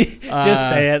it. Just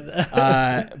say it.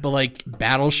 But like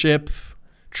Battleship,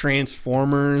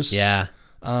 Transformers,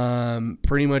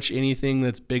 pretty much anything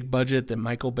that's big budget that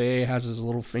Michael Bay has his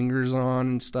little fingers on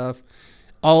and stuff.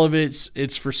 All of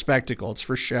it's for spectacle. It's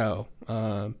for show.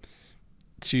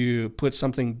 To put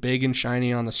something big and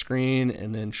shiny on the screen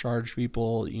and then charge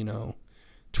people,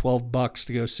 $12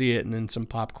 to go see it, and then some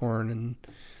popcorn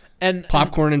and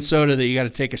popcorn and soda that you got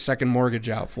to take a second mortgage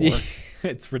out for.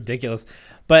 It's ridiculous,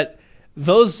 but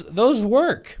those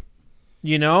work.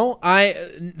 I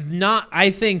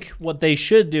think what they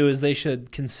should do is they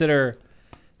should consider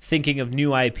thinking of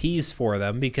new IPs for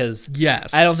them because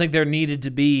I don't think there needed to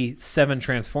be 7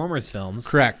 Transformers films.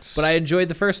 Correct. But I enjoyed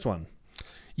the first one.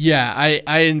 Yeah,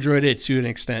 I enjoyed it to an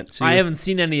extent, too. I haven't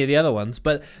seen any of the other ones,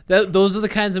 but those are the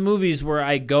kinds of movies where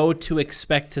I go to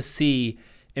expect to see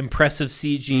impressive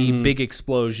CG, big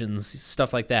explosions,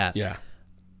 stuff like that. Yeah.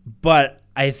 But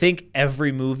I think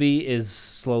every movie is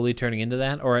slowly turning into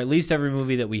that, or at least every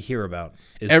movie that we hear about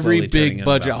is every big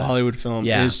budget Hollywood film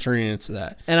is turning into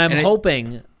that. And I'm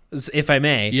hoping, if I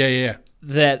may,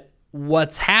 that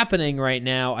what's happening right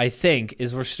now, I think,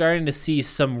 is we're starting to see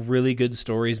some really good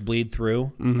stories bleed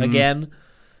through again.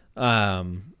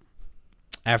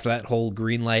 After that whole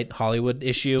green light Hollywood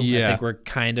issue, I think we're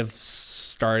kind of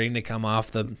starting to come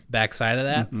off the backside of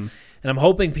that. And I'm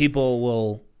hoping people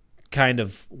will kind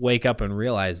of wake up and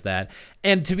realize that.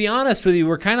 And to be honest with you,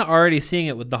 we're kind of already seeing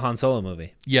it with the Han Solo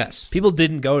movie. Yes. People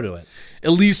didn't go to it.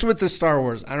 At least with the Star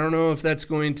Wars. I don't know if that's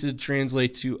going to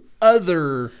translate to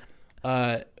other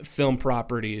film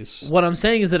properties. What I'm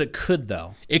saying is that it could,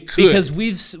 though. It could. Because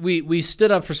we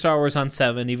stood up for Star Wars on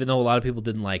 7, even though a lot of people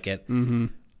didn't like it. Mm-hmm.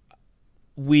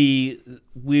 We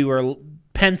were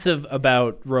pensive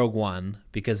about Rogue One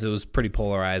because it was pretty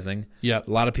polarizing. Yep.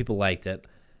 A lot of people liked it.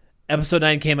 Episode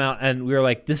 9 came out, and we were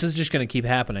like, this is just going to keep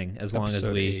happening as long as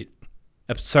we...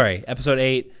 Episode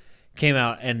 8 came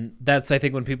out, and that's, I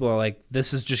think, when people are like,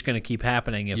 this is just going to keep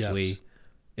happening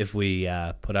if we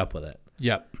put up with it.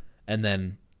 Yep. And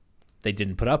then they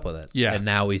didn't put up with it. Yeah. And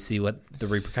now we see what the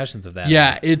repercussions of that are.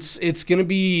 Yeah, it's going to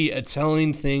be a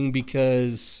telling thing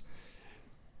because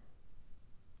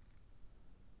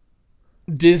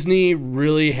Disney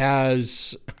really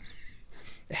has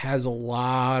a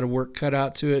lot of work cut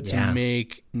out to it to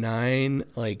make 9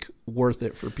 like worth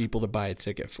it for people to buy a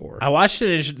ticket for. I watched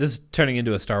it. This is turning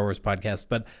into a Star Wars podcast,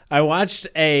 but I watched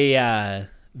a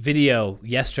video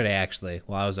yesterday, actually,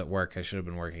 while I was at work. I should have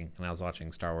been working, and I was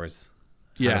watching Star Wars,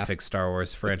 how to fix Star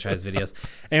Wars franchise videos.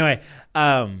 Anyway,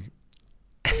 and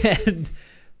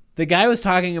the guy was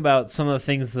talking about some of the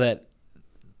things that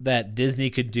Disney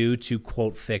could do to,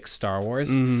 quote, fix Star Wars.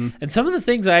 Mm-hmm. And some of the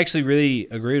things I actually really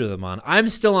agreed with him on. I'm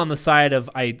still on the side of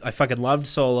I fucking loved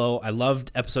Solo. I loved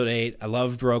Episode 8. I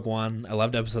loved Rogue One. I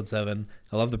loved Episode 7.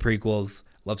 I love the prequels.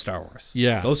 Love Star Wars.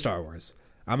 Yeah. Go Star Wars.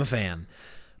 I'm a fan.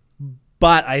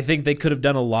 But I think they could have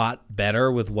done a lot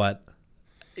better with what...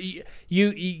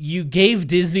 You gave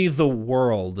Disney the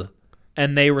world,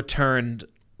 and they returned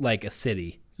like a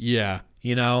city. Yeah.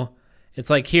 You know?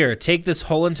 It's like, here, take this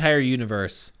whole entire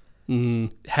universe,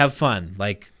 have fun.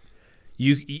 Like,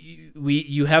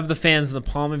 you have the fans in the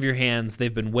palm of your hands.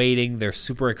 They've been waiting. They're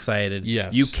super excited.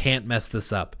 Yes. You can't mess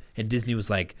this up. And Disney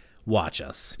was like, watch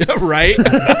us. Right?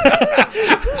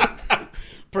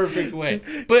 Perfect way.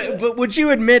 But would you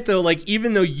admit, though, like,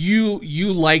 even though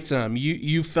you liked them,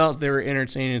 you felt they were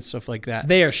entertaining and stuff like that.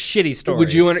 They are shitty stories.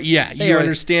 Would you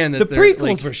understand that the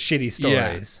prequels were shitty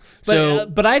stories. Yeah.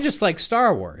 But I just like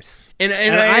Star Wars. And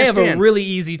I have a really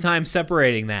easy time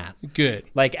separating that. Good.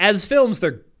 Like, as films,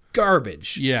 they're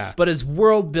garbage. Yeah. But as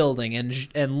world building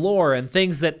and lore and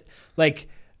things that, like,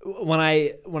 when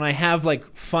I have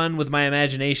like fun with my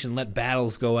imagination, let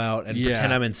battles go out and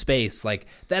pretend I'm in space. Like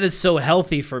that is so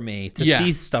healthy for me to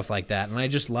see stuff like that, and I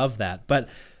just love that. But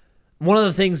one of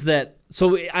the things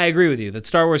so I agree with you that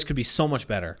Star Wars could be so much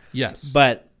better. Yes.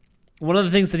 But one of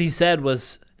the things that he said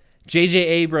was J.J.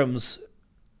 Abrams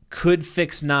could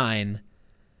fix 9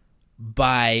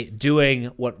 by doing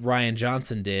what Rian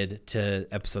Johnson did to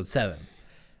Episode 7.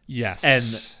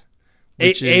 Yes.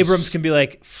 And Abrams can be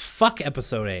like, fuck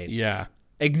Episode 8. Yeah.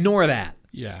 Ignore that.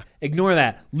 Yeah. Ignore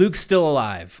that. Luke's still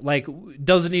alive. Like,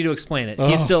 doesn't need to explain it.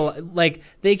 He's still, like,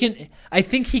 I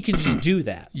think he can just do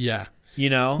that. Yeah. You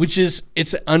know?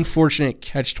 It's an unfortunate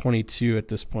catch-22 at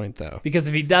this point, though. Because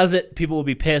if he does it, people will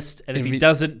be pissed. And if he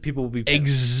doesn't, people will be pissed.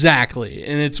 Exactly.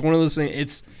 And it's one of those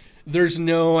things, there's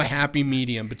no happy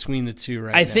medium between the two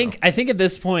right now. I think at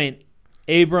this point,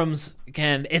 Abrams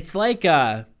it's like,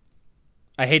 I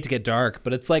hate to get dark,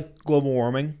 but it's like global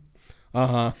warming.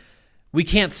 Uh-huh. We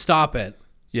can't stop it.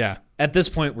 Yeah. At this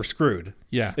point, we're screwed.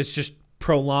 Yeah. It's just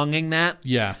prolonging that.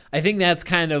 Yeah. I think that's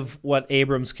kind of what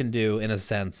Abrams can do in a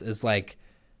sense, is like,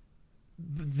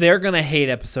 they're going to hate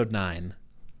Episode 9.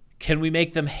 Can we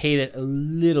make them hate it a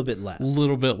little bit less? A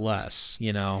little bit less.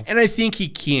 You know? And I think he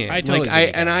can. I totally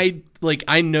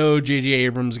I know J.J.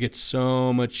 Abrams gets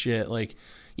so much shit. Like,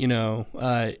 you know,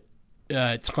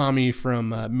 Tommy from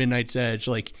Midnight's Edge,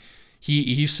 like,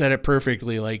 he said it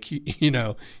perfectly. Like, you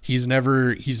know, he's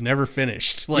never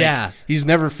finished. Like, he's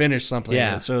never finished something.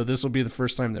 Yeah. So this will be the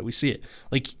first time that we see it.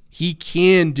 Like, he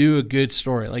can do a good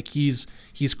story. Like, he's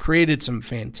created some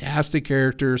fantastic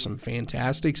characters, some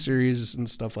fantastic series and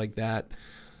stuff like that.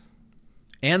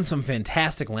 And some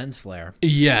fantastic lens flare.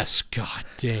 Yes, god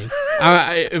dang.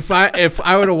 If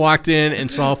I would have walked in and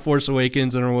saw Force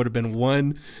Awakens and there would have been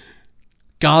one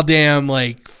goddamn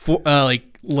like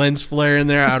lens flare in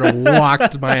there, I'd have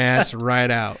walked my ass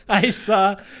right out. I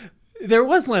saw there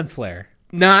was lens flare.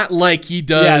 Not like he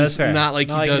does. Yeah, that's fair. Not like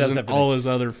he does in all his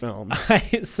other films.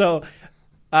 So,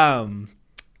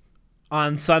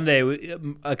 on Sunday,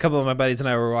 a couple of my buddies and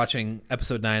I were watching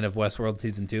Episode 9 of Westworld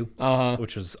Season 2,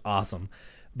 which was awesome.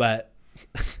 But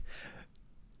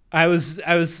I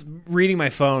was reading my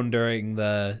phone during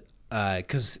the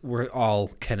because we're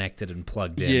all connected and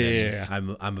plugged in. Yeah.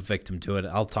 I'm a victim to it.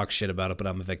 I'll talk shit about it, but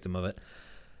I'm a victim of it.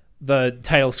 The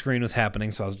title screen was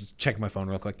happening, so I was just checking my phone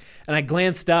real quick. And I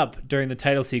glanced up during the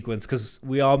title sequence because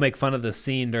we all make fun of the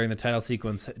scene during the title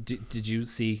sequence. Did you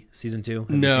see Season 2?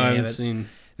 No, I haven't seen.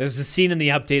 There's a scene in the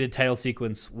updated title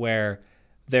sequence where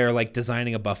they're like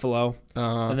designing a buffalo,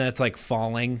 and then it's like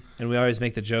falling, and we always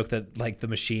make the joke that like the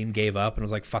machine gave up and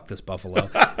was like, fuck this buffalo.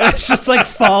 And it's just like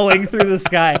falling through the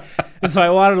sky. And so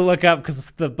I wanted to look up because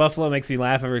the buffalo makes me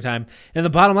laugh every time. And the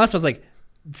bottom left, I was like,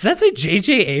 does that say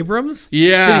J.J. Abrams?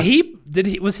 Yeah.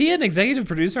 Was he an executive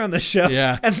producer on the show?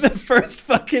 Yeah. And the first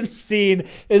fucking scene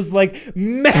is like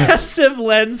massive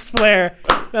lens flare.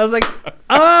 And I was like,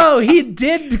 oh, he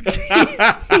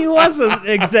was an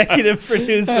executive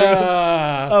producer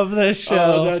of the show.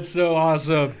 Oh, that's so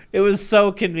awesome. It was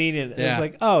so convenient. Yeah. It was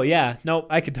like, oh yeah, no,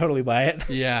 I could totally buy it.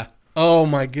 Yeah. Oh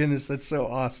my goodness, that's so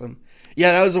awesome.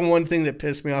 Yeah, that was the one thing that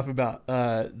pissed me off about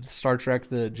Star Trek,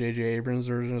 the J.J. Abrams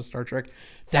version of Star Trek.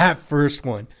 That first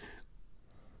one,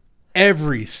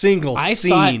 every single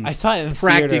scene I saw it in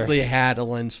practically theater. had a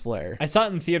lens flare. I saw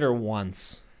it in theater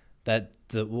once.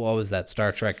 What was that?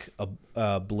 Star Trek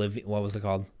Oblivion. What was it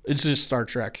called? It's just Star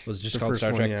Trek. Was it just the called first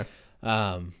Star one, Trek? Yeah.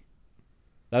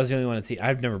 That was the only one I'd seen.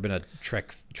 I've never been a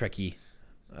Trekkie.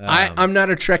 I'm not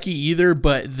a Trekkie either,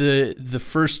 but the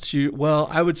first two. Well,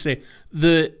 I would say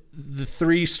the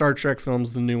 3 Star Trek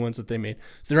films, the new ones that they made,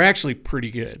 they're actually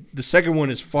pretty good. The second one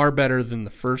is far better than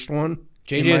the first one.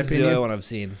 JJ is the only one I've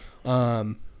seen.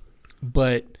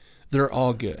 But they're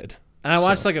all good. And I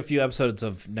watched like a few episodes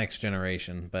of Next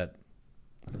Generation, but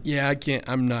yeah,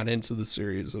 I'm not into the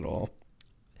series at all.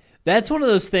 That's one of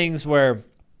those things where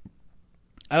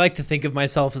I like to think of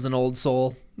myself as an old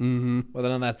soul. Mm-hmm. Whether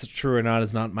or not that's true or not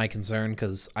is not my concern,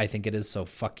 because I think it is, so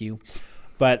fuck you.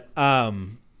 But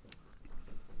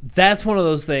that's one of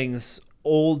those things,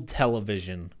 old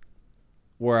television,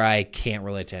 where I can't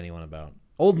relate to anyone about.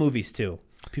 Old movies, too.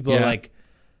 People are like,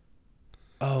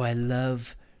 oh, I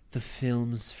love the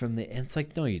films from the... And it's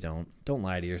like, no, you don't. Don't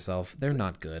lie to yourself. They're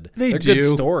not good. They're good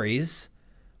stories.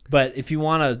 But if you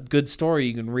want a good story,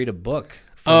 you can read a book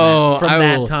from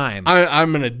that time.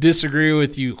 I'm going to disagree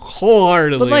with you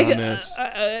wholeheartedly on this.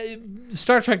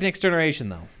 Star Trek Next Generation,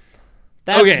 though.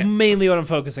 That's mainly what I'm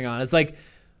focusing on. It's like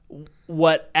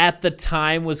what at the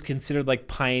time was considered like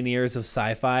pioneers of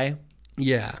sci-fi.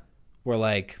 Yeah. Were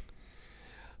like...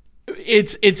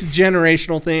 it's a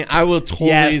generational thing. I will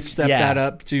totally step that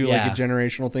up to like a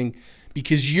generational thing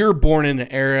because you're born in an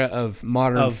era of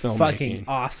modern filmmaking. Fucking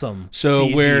awesome. So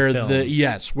CG where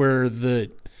films. where the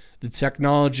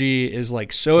technology is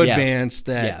like so advanced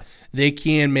that they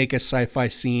can make a sci-fi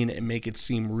scene and make it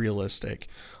seem realistic.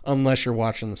 Unless you're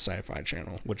watching the Sci-Fi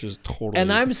Channel, which is totally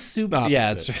and I'm super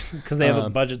opposite. it's because they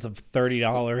have budgets of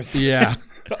 $30. Yeah.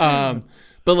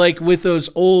 But like with those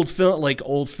old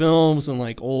films and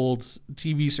like old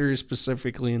TV series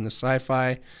specifically in the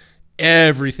sci-fi,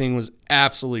 everything was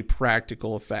absolutely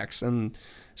practical effects, and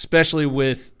especially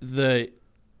with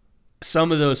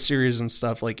some of those series and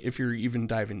stuff. Like if you're even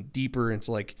diving deeper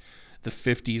into like the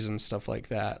 50s and stuff like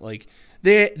that, like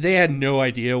they had no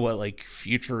idea what like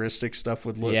futuristic stuff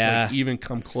would look like, even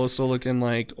come close to looking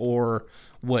like, or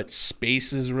what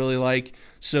space is really like.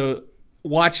 So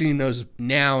watching those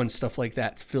now and stuff like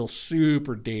that feels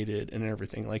super dated and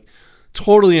everything. Like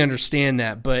totally understand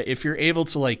that, but if you're able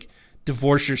to like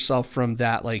divorce yourself from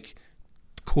that like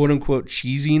quote unquote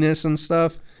cheesiness and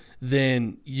stuff,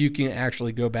 then you can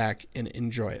actually go back and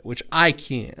enjoy it, which I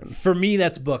can. For me,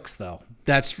 that's books though.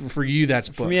 That's for you. That's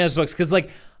books. For me, that's books because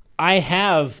like I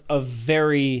have a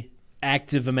very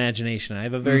active imagination. I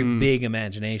have a very big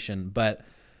imagination, but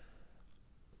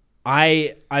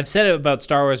I've said it about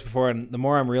Star Wars before, and the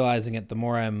more I'm realizing it, the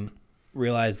more I'm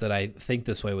realize that I think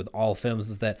this way with all films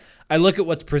is that I look at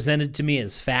what's presented to me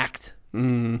as fact.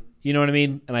 You know what I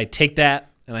mean? And I take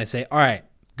that and I say, all right,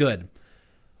 good.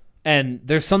 And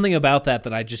there's something about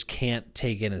that I just can't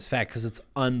take in as fact because it's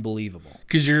unbelievable.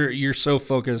 Because you're so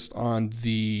focused on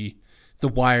the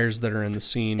wires that are in the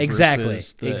scene. Exactly.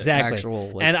 Versus the actual,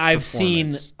 like, and I've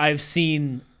performance.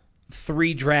 seen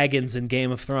 3 dragons in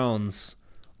Game of Thrones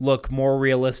look more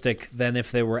realistic than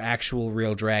if they were actual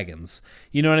real dragons.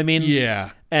 You know what I mean?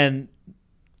 Yeah. And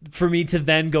for me to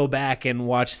then go back and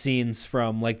watch scenes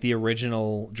from like the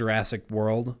original Jurassic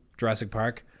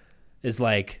Park is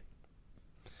like,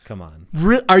 come on.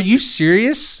 Are you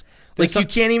serious? Like you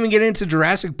can't even get into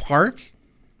Jurassic Park?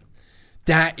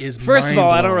 That is First of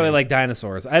all, I don't really like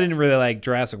dinosaurs. I didn't really like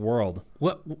Jurassic World.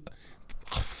 What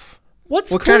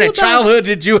cool kind of about childhood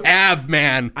did you have,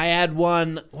 man? I had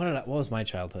one. What was my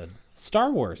childhood?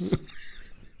 Star Wars.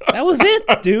 That was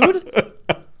it, dude.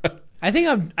 I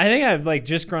think I've like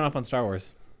just grown up on Star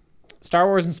Wars. Star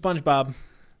Wars and SpongeBob.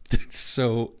 That's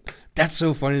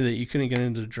so funny that you couldn't get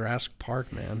into Jurassic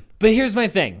Park, man. But here's my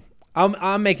thing.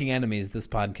 I'm making enemies this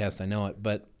podcast, I know it,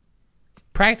 but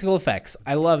practical effects,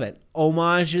 I love it.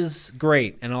 Homages,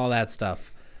 great, and all that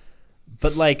stuff.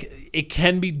 But like it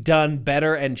can be done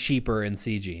better and cheaper in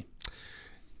CG.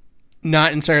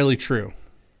 Not entirely true.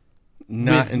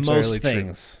 Not with entirely most true.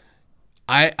 Things.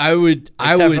 I would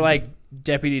Except for like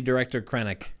Deputy Director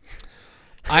Krennic.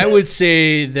 I would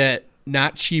say that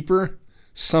not cheaper,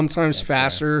 sometimes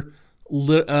faster,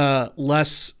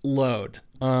 less load.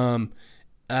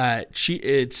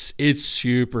 It's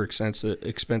super expensive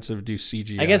to do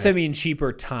CGI. I guess I mean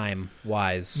cheaper time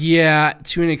wise. Yeah,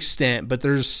 to an extent, but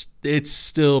it's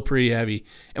still pretty heavy.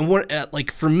 And what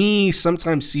like for me,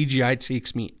 sometimes CGI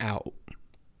takes me out.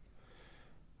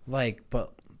 Like,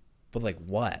 but like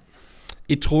what?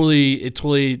 It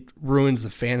totally ruins the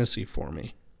fantasy for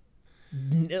me.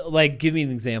 Like, give me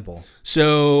an example.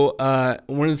 So,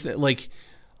 one of the like,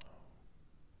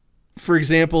 for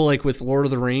example, like with Lord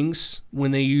of the Rings,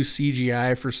 when they use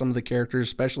CGI for some of the characters,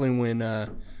 especially when the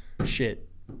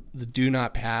Do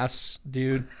Not Pass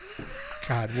dude.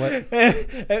 God, what?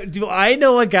 Do I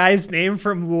know a guy's name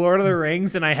from Lord of the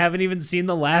Rings and I haven't even seen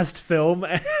the last film?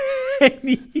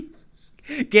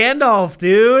 Gandalf,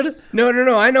 dude.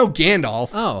 No. I know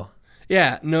Gandalf. Oh.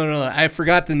 Yeah, no. I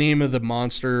forgot the name of the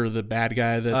monster or the bad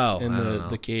guy that's in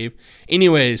the cave.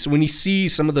 Anyways, when you see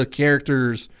some of the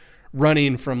characters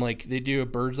running from like they do a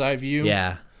bird's eye view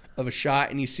of a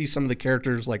shot, and you see some of the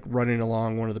characters like running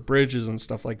along one of the bridges and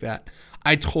stuff like that,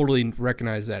 I totally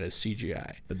recognize that as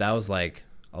CGI. But that was like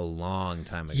a long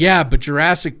time ago. Yeah, but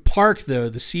Jurassic Park though,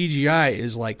 the CGI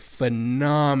is like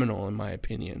phenomenal in my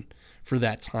opinion for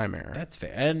that time era. That's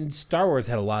fair. And Star Wars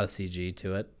had a lot of CG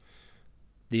to it.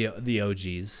 The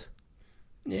OGs.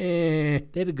 They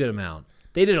had a good amount.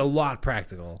 They did a lot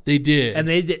practical. They did. And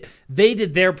they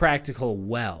did their practical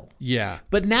well. Yeah.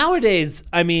 But nowadays,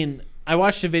 I mean, I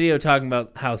watched a video talking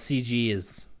about how CG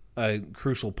is a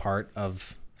crucial part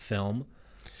of film.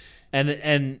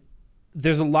 And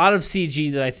there's a lot of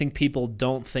CG that I think people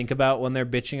don't think about when they're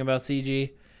bitching about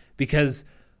CG, because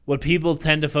what people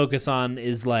tend to focus on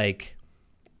is like,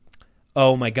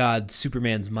 oh my God,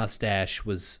 Superman's mustache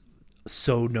was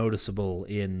so noticeable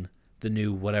in the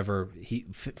new whatever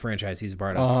franchise he's a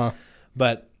part of.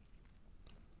 But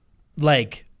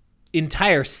like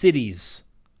entire cities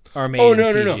are made Oh in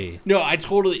no, CG. no! I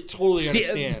totally See,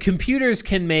 understand. computers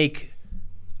can make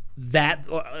that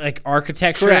like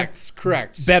architecture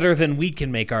Correct. better than we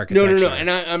can make architecture. No, and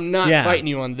I'm not Yeah. fighting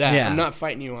you on that. Yeah. I'm not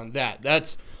fighting you on that.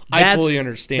 I totally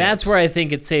understand. That's where I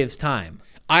think it saves time.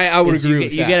 I would Is agree you,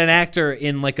 with you that. get an actor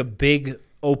in like a big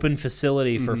open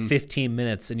facility for Mm-hmm. 15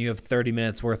 minutes and you have 30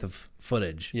 minutes worth of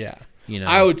footage. Yeah. You know.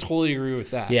 I would totally agree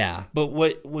with that. Yeah. But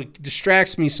what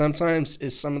distracts me sometimes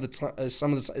is some of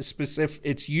the specific.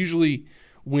 It's usually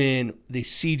when they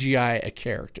CGI a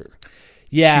character.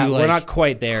 Yeah, to, we're like, not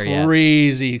quite there yet.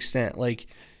 Crazy extent. Like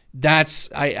that's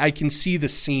I can see the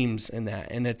seams in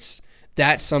that, and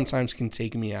that sometimes can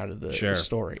take me out of the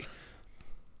story.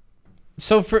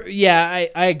 So I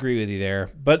agree with you there,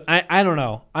 but I don't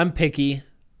know. I'm picky.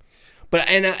 But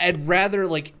I'd rather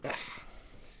like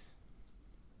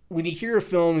when you hear a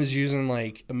film is using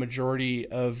like a majority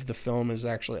of the film is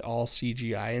actually all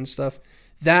CGI and stuff,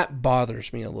 that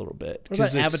bothers me a little bit. What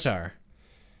about Avatar?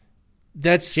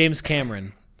 That's James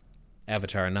Cameron.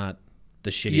 Avatar, not the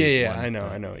shitty Yeah, one.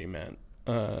 I know what you meant.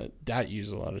 That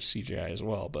used a lot of CGI as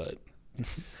well, but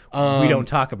we don't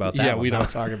talk about that. Yeah, we don't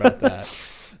talk about that.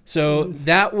 So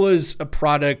that was a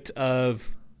product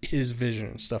of his vision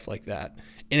and stuff like that.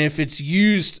 And if it's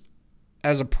used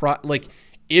as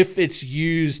if it's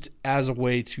used as a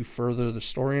way to further the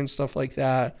story and stuff like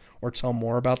that, or tell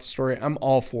more about the story, I'm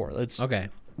all for it. It's Okay.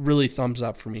 really thumbs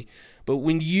up for me. But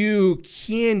when you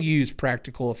can use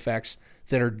practical effects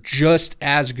that are just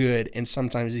as good and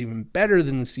sometimes even better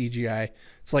than the CGI,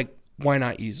 it's like, why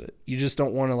not use it? You just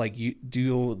don't want to like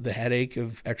do the headache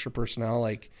of extra personnel,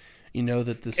 like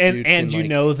that this dude and can, you like,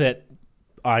 know that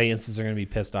audiences are going to be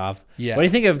pissed off. Yeah. What do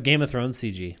you think of Game of Thrones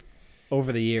CG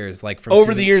over the years? Like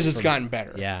it's gotten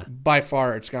better. Yeah. By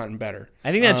far, it's gotten better.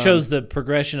 I think that shows the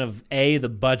progression of A, the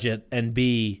budget, and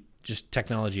B, just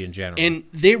technology in general. And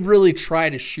they really try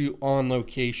to shoot on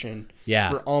location Yeah.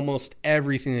 for almost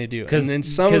everything they do. And 'Cause- then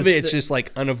some of 'cause it's just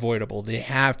like unavoidable. They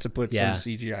have to put Yeah. some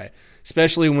CGI,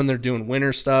 especially when they're doing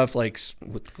winter stuff like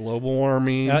with global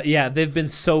warming. yeah, they've been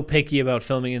so picky about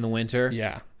filming in the winter.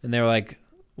 Yeah. And they were like,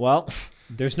 well,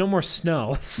 there's no more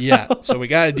snow. So Yeah. So we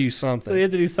got to do something. we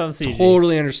have to do some CG.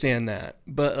 Totally understand that.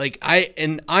 But like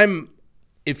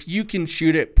if you can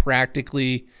shoot it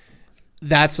practically,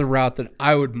 that's a route that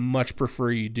I would much prefer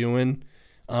you doing,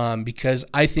 because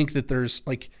I think that there's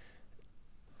like,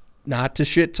 not to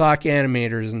shit talk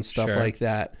animators and stuff Sure. like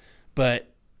that,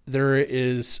 but there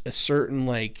is a certain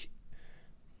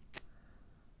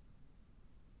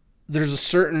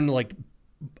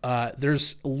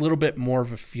there's a little bit more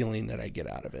of a feeling that I get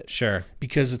out of it. Sure.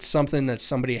 Because it's something that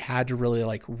somebody had to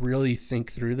really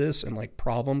think through this and like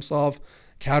problem solve.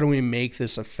 Like, how do we make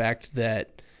this effect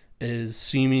that is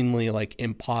seemingly like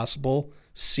impossible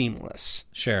seamless?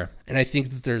 Sure. And I think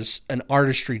that there's an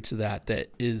artistry to that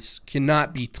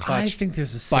cannot be touched. I think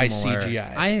there's a by similar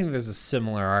CGI. I think there's a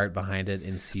similar art behind it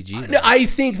in CG. No, I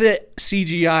think that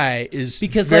CGI is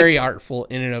Because, very artful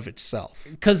in and of itself.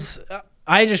 Because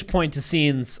I just point to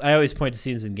scenes. I always point to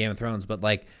scenes in Game of Thrones, but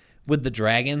like with the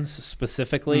dragons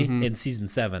specifically in season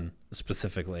 7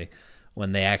 specifically,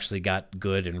 when they actually got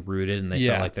good and rooted and they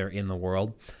felt like they're in the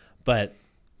world. But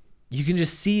you can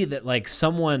just see that like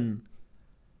someone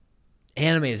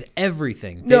animated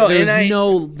everything. No,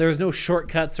 there's no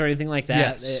shortcuts or anything like that.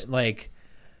 Yes. Like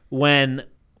when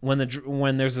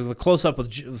there's the close up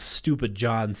with stupid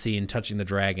Jon scene touching the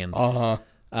dragon.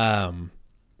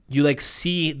 You like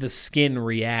see the skin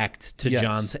react to Yes.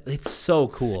 Jon's. It's so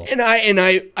cool. And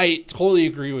I totally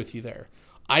agree with you there.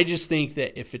 I just think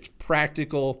that if it's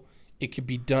practical, it could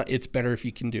be done. It's better if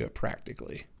you can do it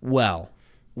practically. Well,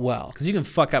 Well, because you can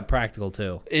fuck up practical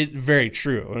too. very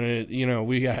true.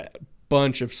 We got a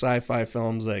bunch of sci-fi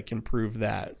films that can prove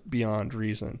that beyond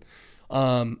reason.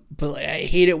 But like, I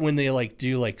hate it when they like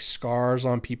do like scars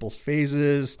on people's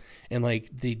faces and like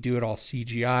they do it all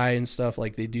CGI and stuff.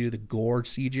 Like they do the gore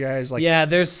CGI. Is like, Yeah,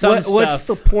 there's some what's stuff.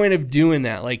 the point of doing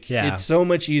that? Like, Yeah. it's so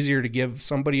much easier to give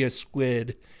somebody a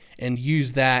squid and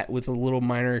use that with a little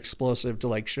minor explosive to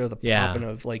like show the Yeah. popping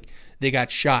of like they got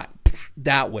shot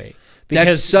that way.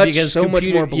 That's so much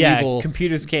more believable. Yeah,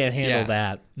 computers can't handle Yeah.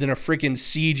 that. Than a freaking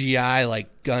CGI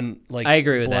like gun like I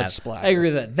agree with blood that. splatter. I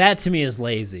agree with that. That to me is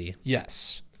lazy.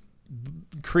 Yes.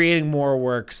 Creating more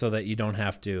work so that you don't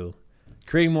have to.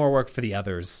 Creating more work for the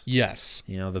others. Yes.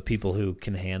 The people who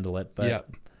can handle it. But Yeah.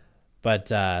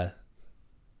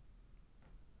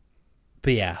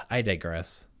 But yeah, I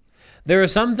digress. There are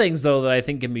some things though that I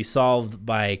think can be solved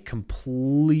by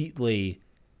completely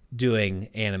doing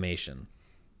animation.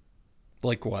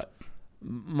 Like what?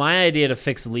 My idea to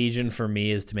fix Legion for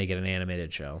me is to make it an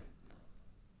animated show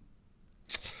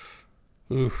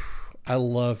Oof. I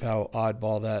love how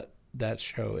oddball that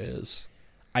show is.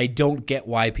 I don't get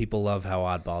why people love how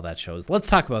oddball that show is. Let's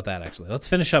talk about that, actually. Let's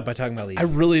finish up by talking about I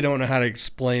Legion. really don't know how to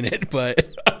explain it,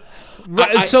 but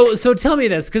So tell me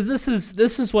this, because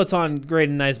this is what's on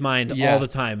Graydon and I's mind Yeah. all the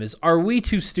time, is are we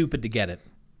too stupid to get it?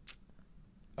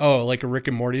 oh, like a Rick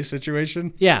and Morty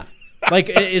situation? Yeah. Like,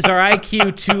 is our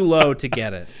IQ too low to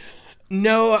get it?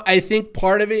 No, I think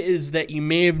part of it is that you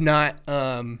may have not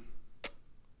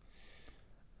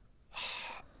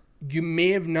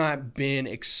been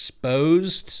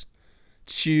exposed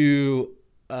to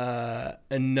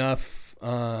enough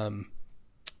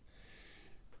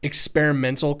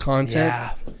experimental content.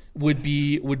 Yeah. would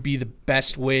be the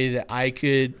best way that I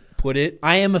could put it.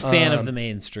 I am a fan of the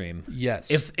mainstream.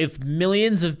 Yes. If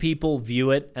millions of people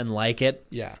view it and like it,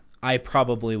 yeah. I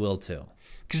probably will too.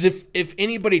 Because if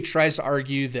anybody tries to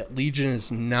argue that Legion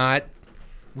is not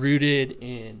rooted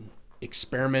in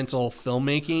experimental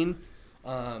filmmaking,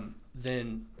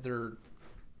 then they're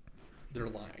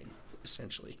lying,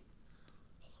 essentially.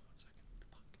 Hold on 1 second.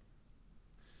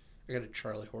 I got a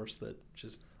Charlie horse that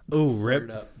just Rip.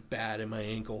 flared up bad in my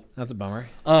ankle. That's a bummer.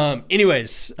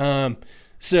 Anyways,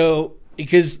 so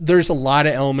because there's a lot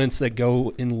of elements that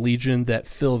go in Legion that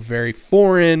feel very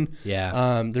foreign.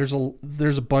 Yeah. There's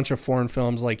a bunch of foreign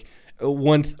films. Like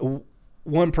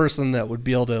one person that would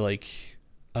be able to like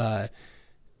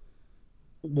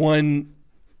one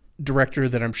director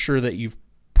that I'm sure that you've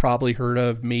probably heard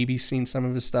of, maybe seen some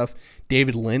of his stuff,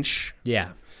 David Lynch.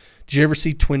 Yeah. Did you ever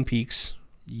see Twin Peaks?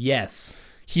 Yes.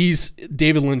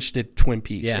 David Lynch did Twin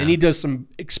Peaks, Yeah. and he does some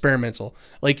experimental.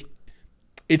 Like,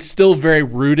 it's still very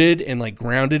rooted and like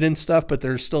grounded in stuff, but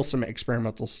there's still some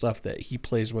experimental stuff that he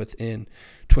plays with in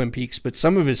Twin Peaks. But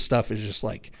some of his stuff is just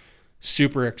like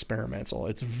super experimental.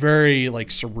 It's very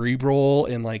like cerebral,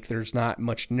 and like there's not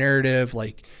much narrative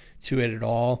like to it at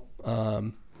all.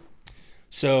 I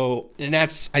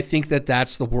think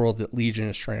that's the world that Legion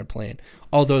is trying to play in.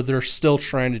 Although they're still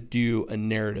trying to do a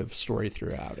narrative story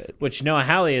throughout it. Which Noah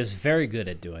Hawley is very good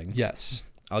at doing. Yes.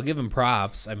 I'll give him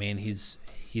props. I mean, he's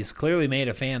clearly made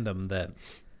a fandom that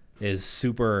is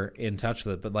super in touch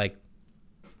with it. But like,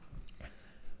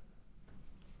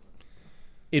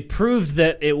 it proved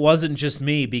that it wasn't just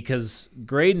me, because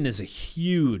Graydon is a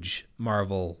huge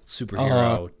Marvel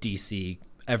superhero, DC,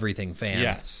 everything fan.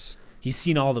 Yes. He's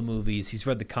seen all the movies. He's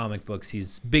read the comic books.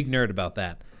 He's a big nerd about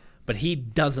that. But he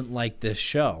doesn't like this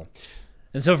show.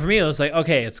 And so for me, it was like,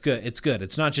 okay, it's good. It's good.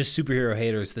 It's not just superhero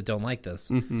haters that don't like this.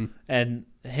 Mm-hmm. And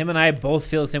him and I both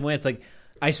feel the same way. It's like,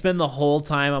 I spend the whole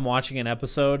time I'm watching an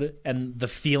episode, and the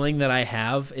feeling that I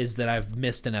have is that I've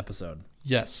missed an episode.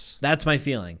 Yes. That's my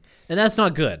feeling. And that's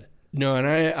not good. No, and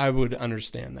I would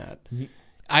understand that.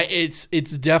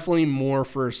 It's definitely more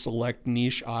for a select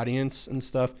niche audience and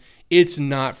stuff. It's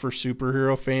not for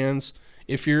superhero fans.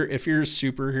 If you're a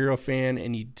superhero fan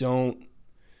and you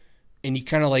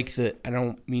kind of like I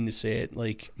don't mean to say it,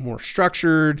 like more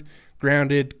structured,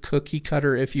 grounded, cookie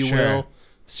cutter, if you will,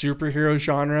 superhero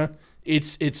genre,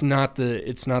 it's not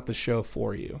the show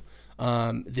for you.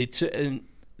 And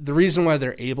the reason why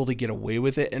they're able to get away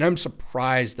with it, and I'm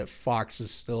surprised that Fox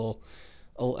is still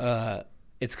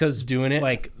It's because doing it,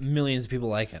 like millions of people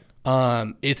like it.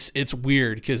 It's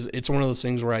weird because it's one of those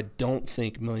things where I don't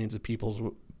think millions of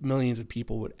people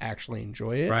would actually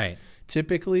enjoy it. Right.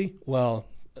 Typically, well,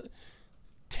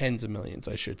 tens of millions,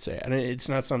 I should say. And it's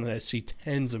not something that I see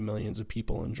tens of millions of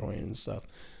people enjoying and stuff.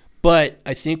 But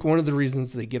I think one of the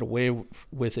reasons they get away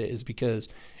with it is because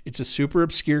it's a super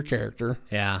obscure character.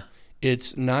 Yeah.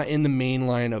 It's not in the main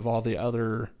line of all the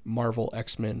other Marvel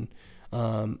X-Men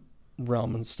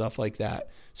realm and stuff like that.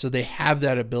 So they have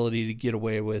that ability to get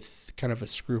away with kind of a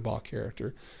screwball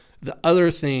character. The other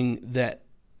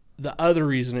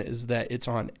reason is that it's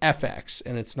on FX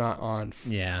and it's not on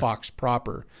Fox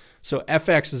proper. So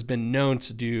FX has been known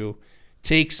to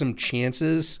take some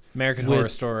chances. American with Horror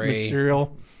Story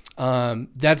material.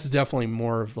 That's definitely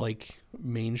more of like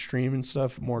mainstream and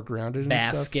stuff, more grounded and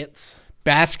stuff. Baskets.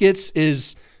 Baskets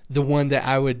is the one that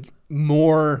I would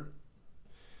more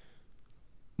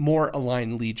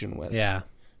align Legion with. Yeah.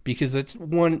 Because it's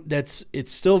one it's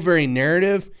still very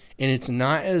narrative and it's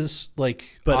not as like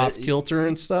off kilter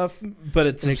and stuff. But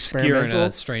it's and obscure in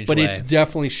a strange way. But it's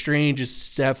definitely strange.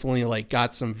 It's definitely like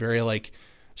got some very like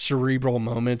cerebral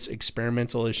moments,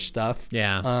 experimental-ish stuff.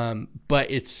 Yeah.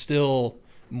 But it's still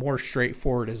more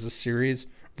straightforward as a series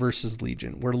versus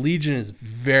Legion, where Legion is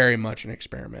very much an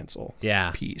experimental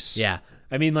piece. Yeah.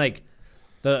 I mean, like,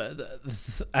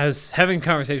 I was having a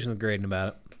conversation with Graydon about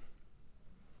it,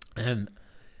 and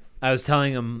I was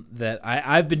telling him that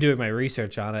I've been doing my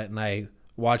research on it, and I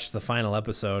watched the final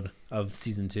episode of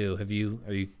season 2.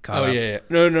 Are you caught Oh up? yeah.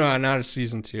 No, not a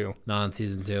season 2. Not on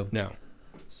season 2. No.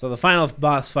 So the final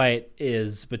boss fight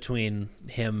is between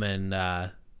him and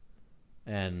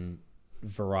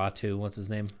Veratu. What's his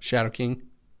name? Shadow King.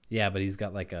 Yeah, but he's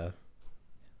got like I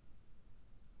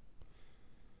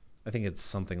think it's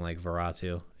something like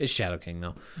Veratu. It's Shadow King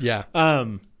though. Yeah.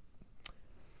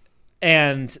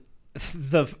 And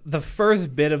the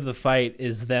first bit of the fight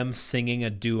is them singing a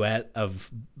duet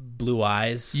of Blue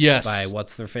Eyes Yes. by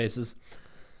What's Their Faces.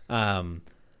 And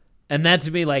that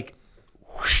to me like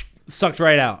whoosh, sucked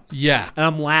right out. Yeah. And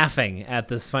I'm laughing at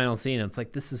this final scene. It's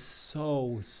like, this is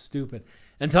so stupid.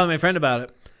 And I'm telling my friend about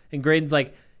it, and Graydon's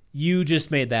like, you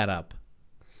just made that up.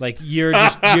 Like you're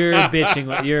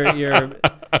bitching,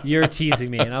 you're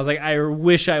teasing me. And I was like, I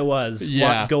wish I was.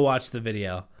 Yeah. Go watch the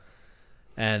video.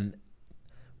 And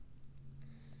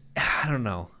I don't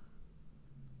know.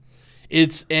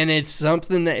 It's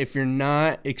something that if you're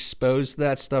not exposed to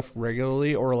that stuff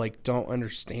regularly or like don't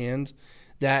understand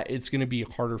that, it's going to be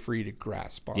harder for you to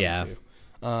grasp onto.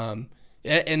 Yeah.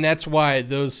 And that's why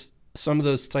some of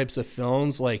those types of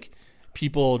films, like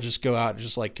people just go out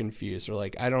just like confused or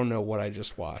like, I don't know what I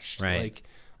just watched. Right. Like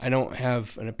I don't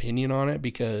have an opinion on it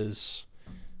because,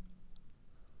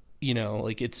 you know,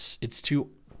 like it's too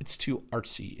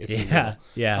artsy. If you will.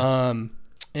 Yeah.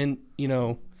 And you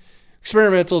know,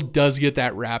 experimental does get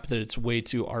that rap that it's way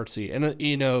too artsy, and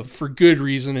you know, for good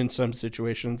reason in some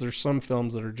situations. There's some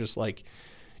films that are just like,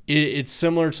 it's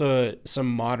similar to some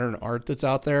modern art that's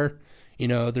out there. You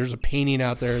know, there's a painting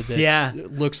out there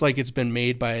that looks like it's been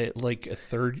made by like a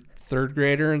third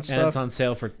grader and stuff. And it's on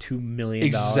sale for $2 million.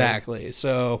 Exactly.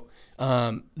 So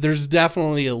there's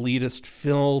definitely elitist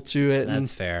feel to it. That's and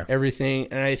fair. Everything.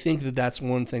 And I think that that's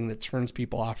one thing that turns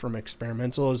people off from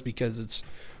experimental is because it's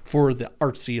for the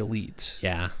artsy elite.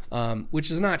 Yeah. Which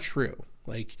is not true.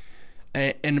 Like,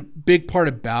 and a big part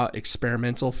about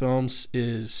experimental films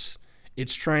is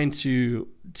it's trying to,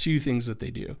 two things that they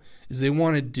do is they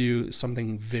want to do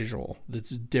something visual that's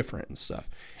different and stuff.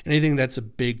 And I think that's a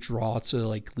big draw to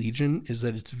like Legion is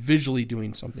that it's visually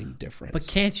doing something different. But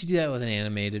can't you do that with an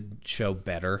animated show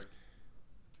better?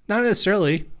 Not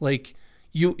necessarily. Like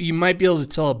you might be able to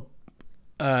tell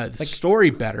the story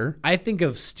better. I think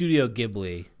of Studio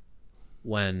Ghibli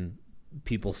when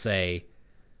people say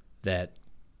that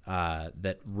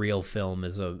that real film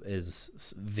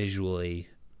is visually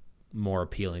more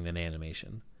appealing than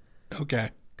animation.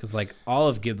 Okay. Because like all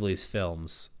of Ghibli's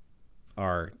films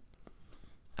are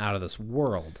out of this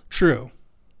world. True.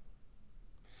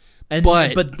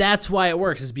 But that's why it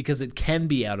works, is because it can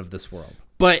be out of this world.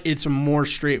 But it's a more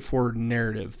straightforward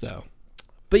narrative, though.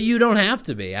 But you don't have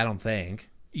to be, I don't think.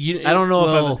 I don't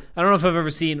know if I've ever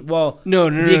seen. Well,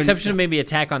 no. The exception of maybe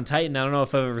Attack on Titan. I don't know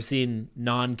if I've ever seen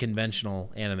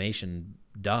non-conventional animation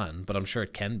done, but I'm sure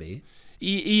it can be.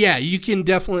 Yeah, you can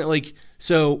definitely like.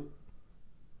 So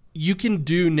you can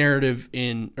do narrative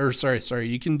in, or sorry,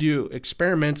 you can do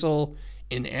experimental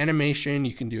in animation.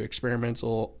 You can do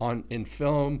experimental in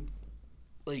film,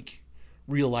 like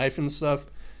real life and stuff.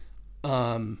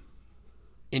 And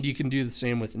you can do the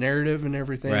same with narrative and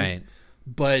everything. Right.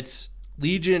 But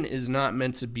Legion is not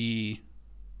meant to be.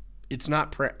 It's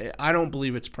not. I don't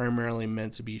believe it's primarily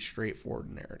meant to be straightforward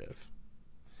narrative.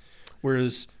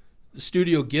 Whereas the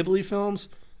Studio Ghibli films,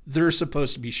 they're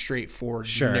supposed to be straightforward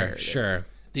narrative. Sure.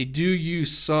 They do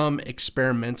use some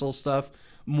experimental stuff.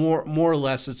 More or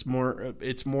less, it's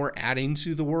more adding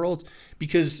to the world,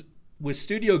 because with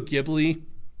Studio Ghibli,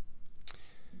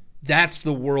 that's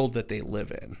the world that they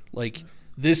live in. Like,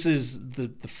 this is the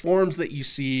forms that you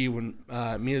see when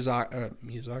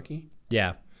Miyazaki?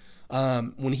 Yeah.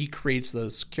 When he creates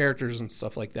those characters and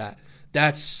stuff like that,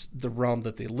 that's the realm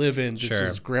that they live in. This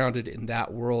is grounded in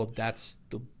that world. That's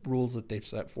the rules that they've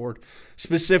set forward,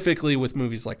 specifically with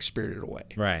movies like Spirited Away.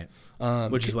 Right.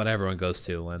 Which is what everyone goes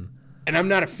to when. And I'm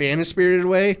not a fan of Spirited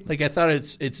Away. Like, I thought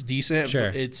it's decent.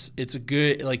 Sure. But it's a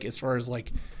good, like, as far as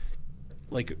like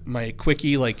my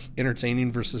quickie, like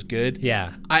entertaining versus good.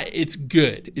 Yeah. It's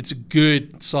good. It's a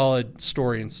good, solid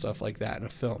story and stuff like that in a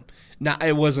film. Now,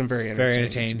 it wasn't very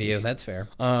entertaining to you. That's fair.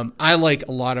 I like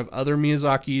a lot of other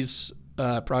Miyazaki's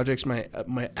projects. My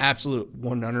absolute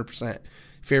 100%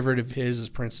 favorite of his is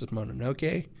Princess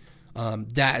Mononoke.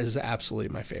 That is absolutely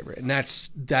my favorite, and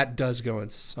that does go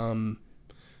in some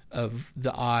of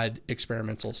the odd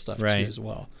experimental stuff too as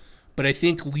well. But I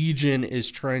think Legion is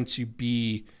trying to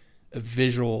be a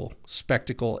visual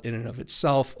spectacle in and of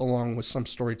itself, along with some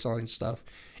storytelling stuff,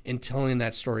 and telling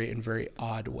that story in very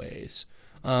odd ways.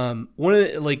 And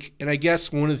I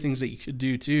guess one of the things that you could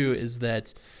do too is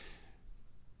that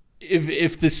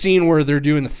if the scene where they're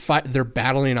doing the fight, they're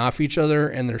battling off each other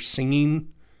and they're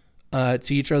singing to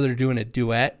each other, doing a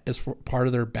duet as part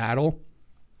of their battle.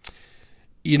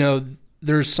 You know,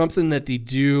 there's something that they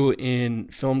do in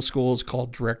film schools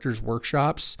called directors'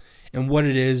 workshops. And what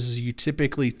it is you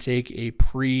typically take a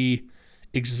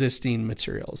pre-existing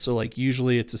material. So like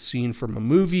usually it's a scene from a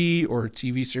movie or a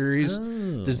TV series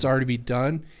that's already been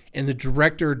done. And the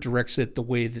director directs it the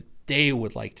way that they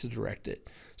would like to direct it.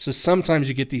 So sometimes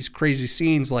you get these crazy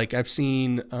scenes. Like I've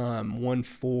seen one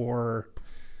for,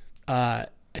 I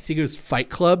think it was Fight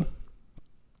Club.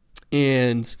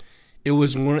 And it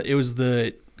was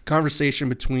the conversation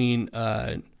between,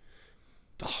 oh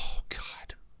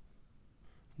God,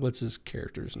 what's his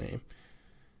character's name?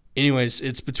 Anyways,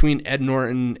 it's between Ed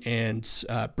Norton and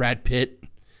Brad Pitt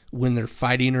when they're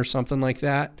fighting or something like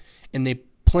that, and they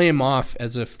play him off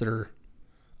as if they're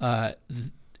in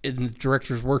the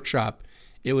director's workshop.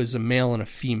 It was a male and a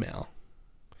female,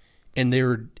 and they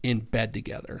were in bed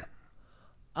together.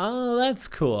 Oh, that's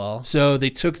cool. So they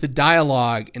took the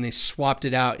dialogue and they swapped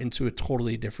it out into a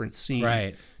totally different scene,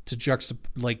 Right.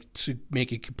 to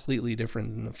make it completely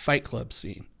different than the Fight Club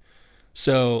scene.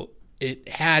 So it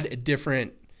had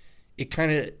it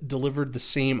kind of delivered the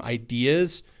same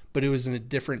ideas, but it was in a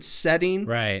different setting.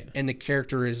 Right. And the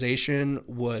characterization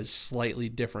was slightly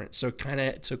different. So it kind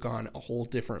of took on a whole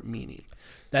different meaning.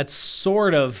 That's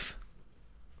sort of,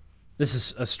 this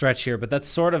is a stretch here, but that's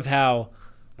sort of how,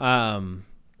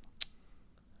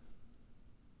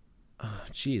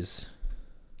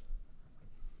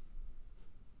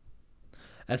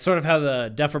 that's sort of how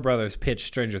the Duffer Brothers pitched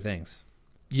Stranger Things.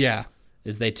 Yeah.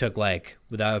 Is they took like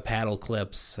Without a Paddle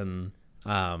clips and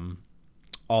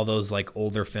all those like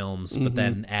older films, but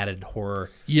then added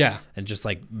horror. Yeah. And just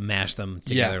like mashed them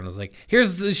together and was like,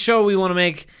 here's the show we want to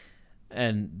make.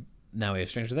 And now we have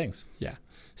Stranger Things. Yeah.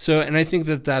 So, and I think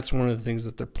that that's one of the things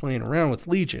that they're playing around with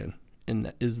Legion. And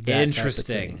that is that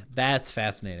interesting. Type of thing. That's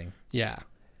fascinating. Yeah.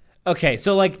 Okay,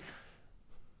 so like,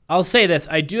 I'll say this: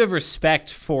 I do have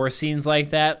respect for scenes like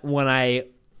that when I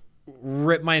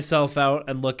rip myself out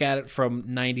and look at it from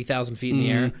 90,000 feet in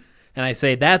the air, and I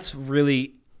say that's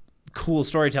really cool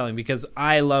storytelling because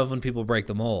I love when people break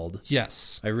the mold.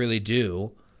 Yes. I really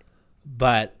do,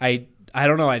 but I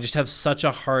don't know. I just have such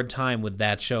a hard time with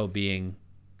that show being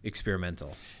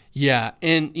experimental. Yeah,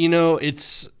 and you know,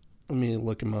 let me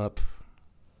look him up.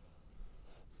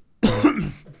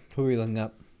 Who are you looking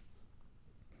up?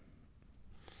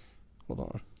 Hold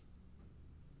on.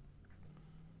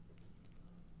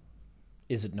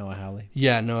 Is it Noah Hawley?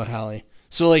 Yeah, Noah Hawley.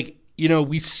 So, like, you know,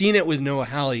 we've seen it with Noah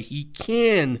Hawley. He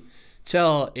can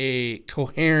tell a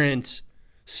coherent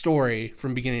story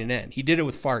from beginning to end. He did it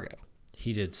with Fargo.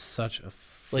 He did such a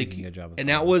freaking good job. And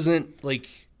that wasn't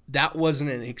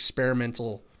an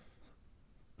experimental.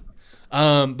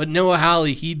 But Noah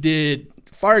Hawley, he did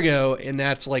Fargo, and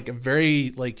that's like a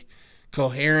very like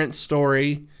coherent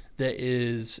story that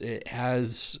it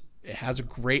has a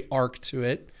great arc to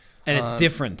it. And it's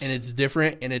different.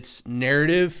 And it's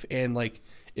narrative, and like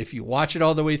if you watch it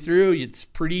all the way through, it's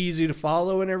pretty easy to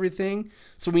follow and everything.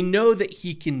 So we know that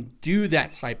he can do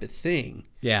that type of thing.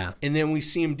 Yeah. And then we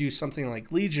see him do something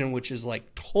like Legion, which is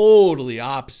like totally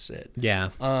opposite. Yeah.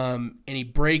 And he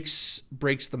breaks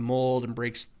the mold and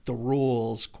breaks the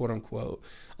rules, quote unquote.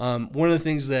 One of the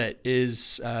things that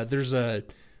is there's a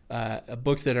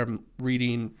book that I'm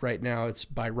reading right now. It's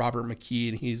by Robert McKee,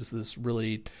 and he's this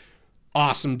really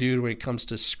awesome dude when it comes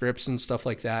to scripts and stuff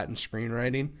like that and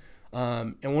screenwriting.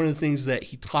 And one of the things that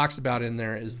he talks about in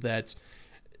there is that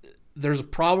there's a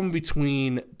problem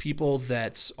between people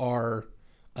that are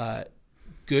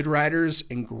good writers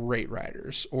and great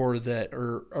writers, or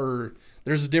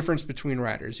there's a difference between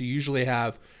writers. You usually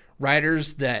have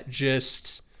writers that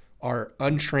just are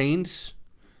untrained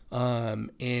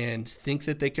and think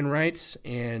that they can write,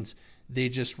 and they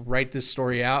just write this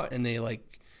story out, and they like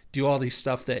do all these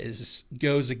stuff that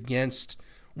goes against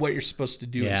what you're supposed to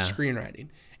do in screenwriting.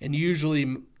 And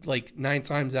usually, like 9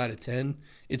 times out of 10,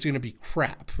 it's going to be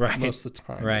crap most of the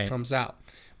time it comes out.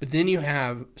 But then you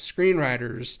have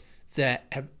screenwriters that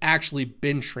have actually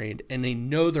been trained, and they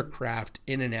know their craft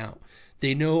in and out.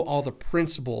 They know all the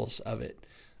principles of it,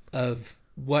 of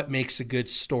what makes a good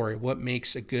story, what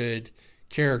makes a good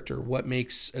character, what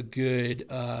makes a good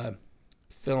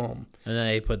film. And then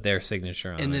they put their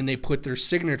signature on it. And then they put their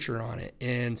signature on it.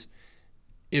 And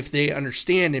if they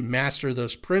understand and master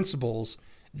those principles,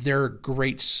 they're a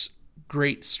great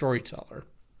storyteller.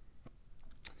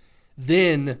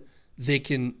 Then they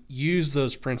can use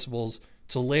those principles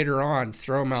to later on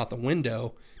throw them out the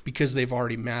window because they've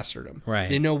already mastered them. Right.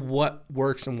 They know what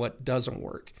works and what doesn't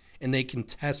work. and they can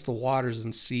test the waters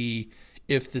and see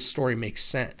if the story makes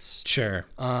sense. Sure.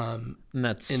 And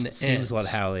that seems what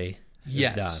Halley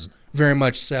has done. Very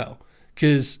much so.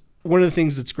 Because one of the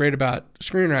things that's great about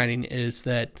screenwriting is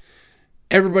that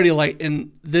everybody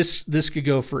and this could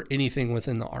go for anything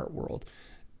within the art world.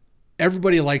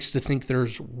 Everybody likes to think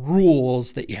there's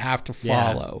rules that you have to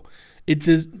follow.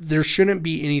 There shouldn't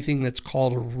be anything that's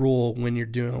called a rule when you're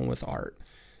dealing with art,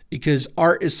 because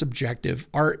art is subjective.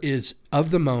 Art is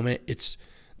of the moment. It's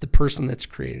the person that's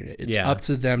created it. It's up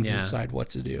to them to decide what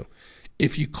to do.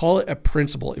 If you call it a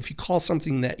principle, if you call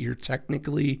something that you're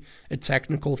technically a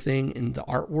technical thing in the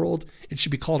art world, it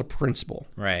should be called a principle.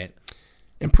 Right.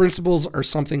 And principles are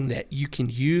something that you can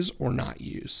use or not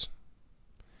use.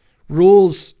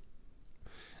 Rules,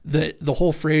 the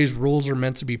whole phrase "rules are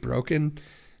meant to be broken,"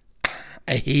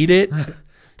 I hate it.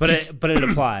 but it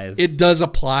applies. It does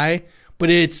apply, but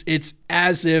it's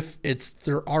as if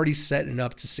they're already setting it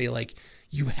up to say, like,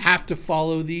 you have to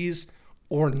follow these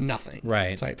or nothing,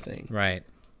 right? Type thing, right?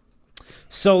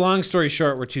 So, long story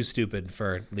short, we're too stupid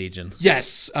for Legion.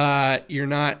 Yes, you're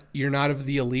not of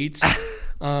the elite,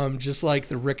 just like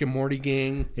the Rick and Morty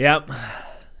gang. Yep,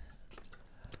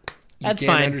 That's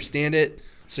fine. Understand it,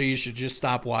 so you should just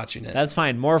stop watching it. That's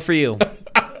fine. More for you.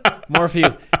 More for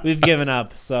you. We've given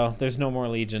up, so there's no more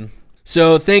Legion.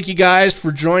 So thank you guys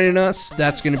for joining us.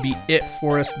 That's going to be it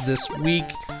for us this week.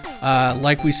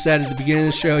 Like we said at the beginning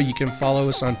of the show, you can follow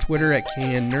us on Twitter at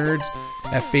KNNerds,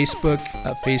 at Facebook,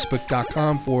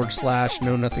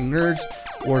 facebook.com/Know Nothing Nerds,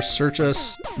 or search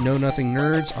us Know Nothing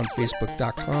Nerds on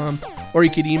facebook.com, or you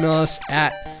could email us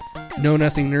at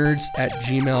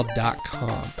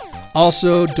knownothingnerds@gmail.com.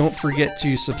 Also, don't forget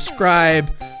to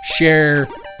subscribe, share,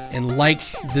 and like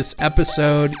this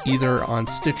episode either on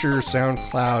Stitcher,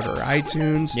 SoundCloud, or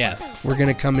iTunes. Yes. We're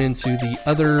going to come into the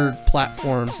other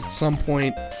platforms at some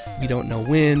point. We don't know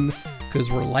when,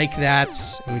 because we're like that.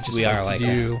 And we just like to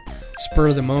do spur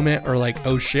of the moment, or like,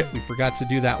 oh shit, we forgot to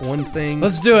do that one thing.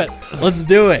 Let's do it. Let's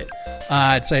do it.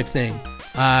 Type thing.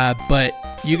 But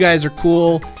you guys are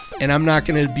cool, and I'm not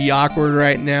going to be awkward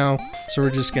right now, so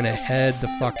we're just going to head the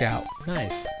fuck out.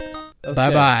 Nice.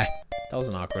 Bye-bye. That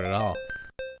wasn't awkward at all.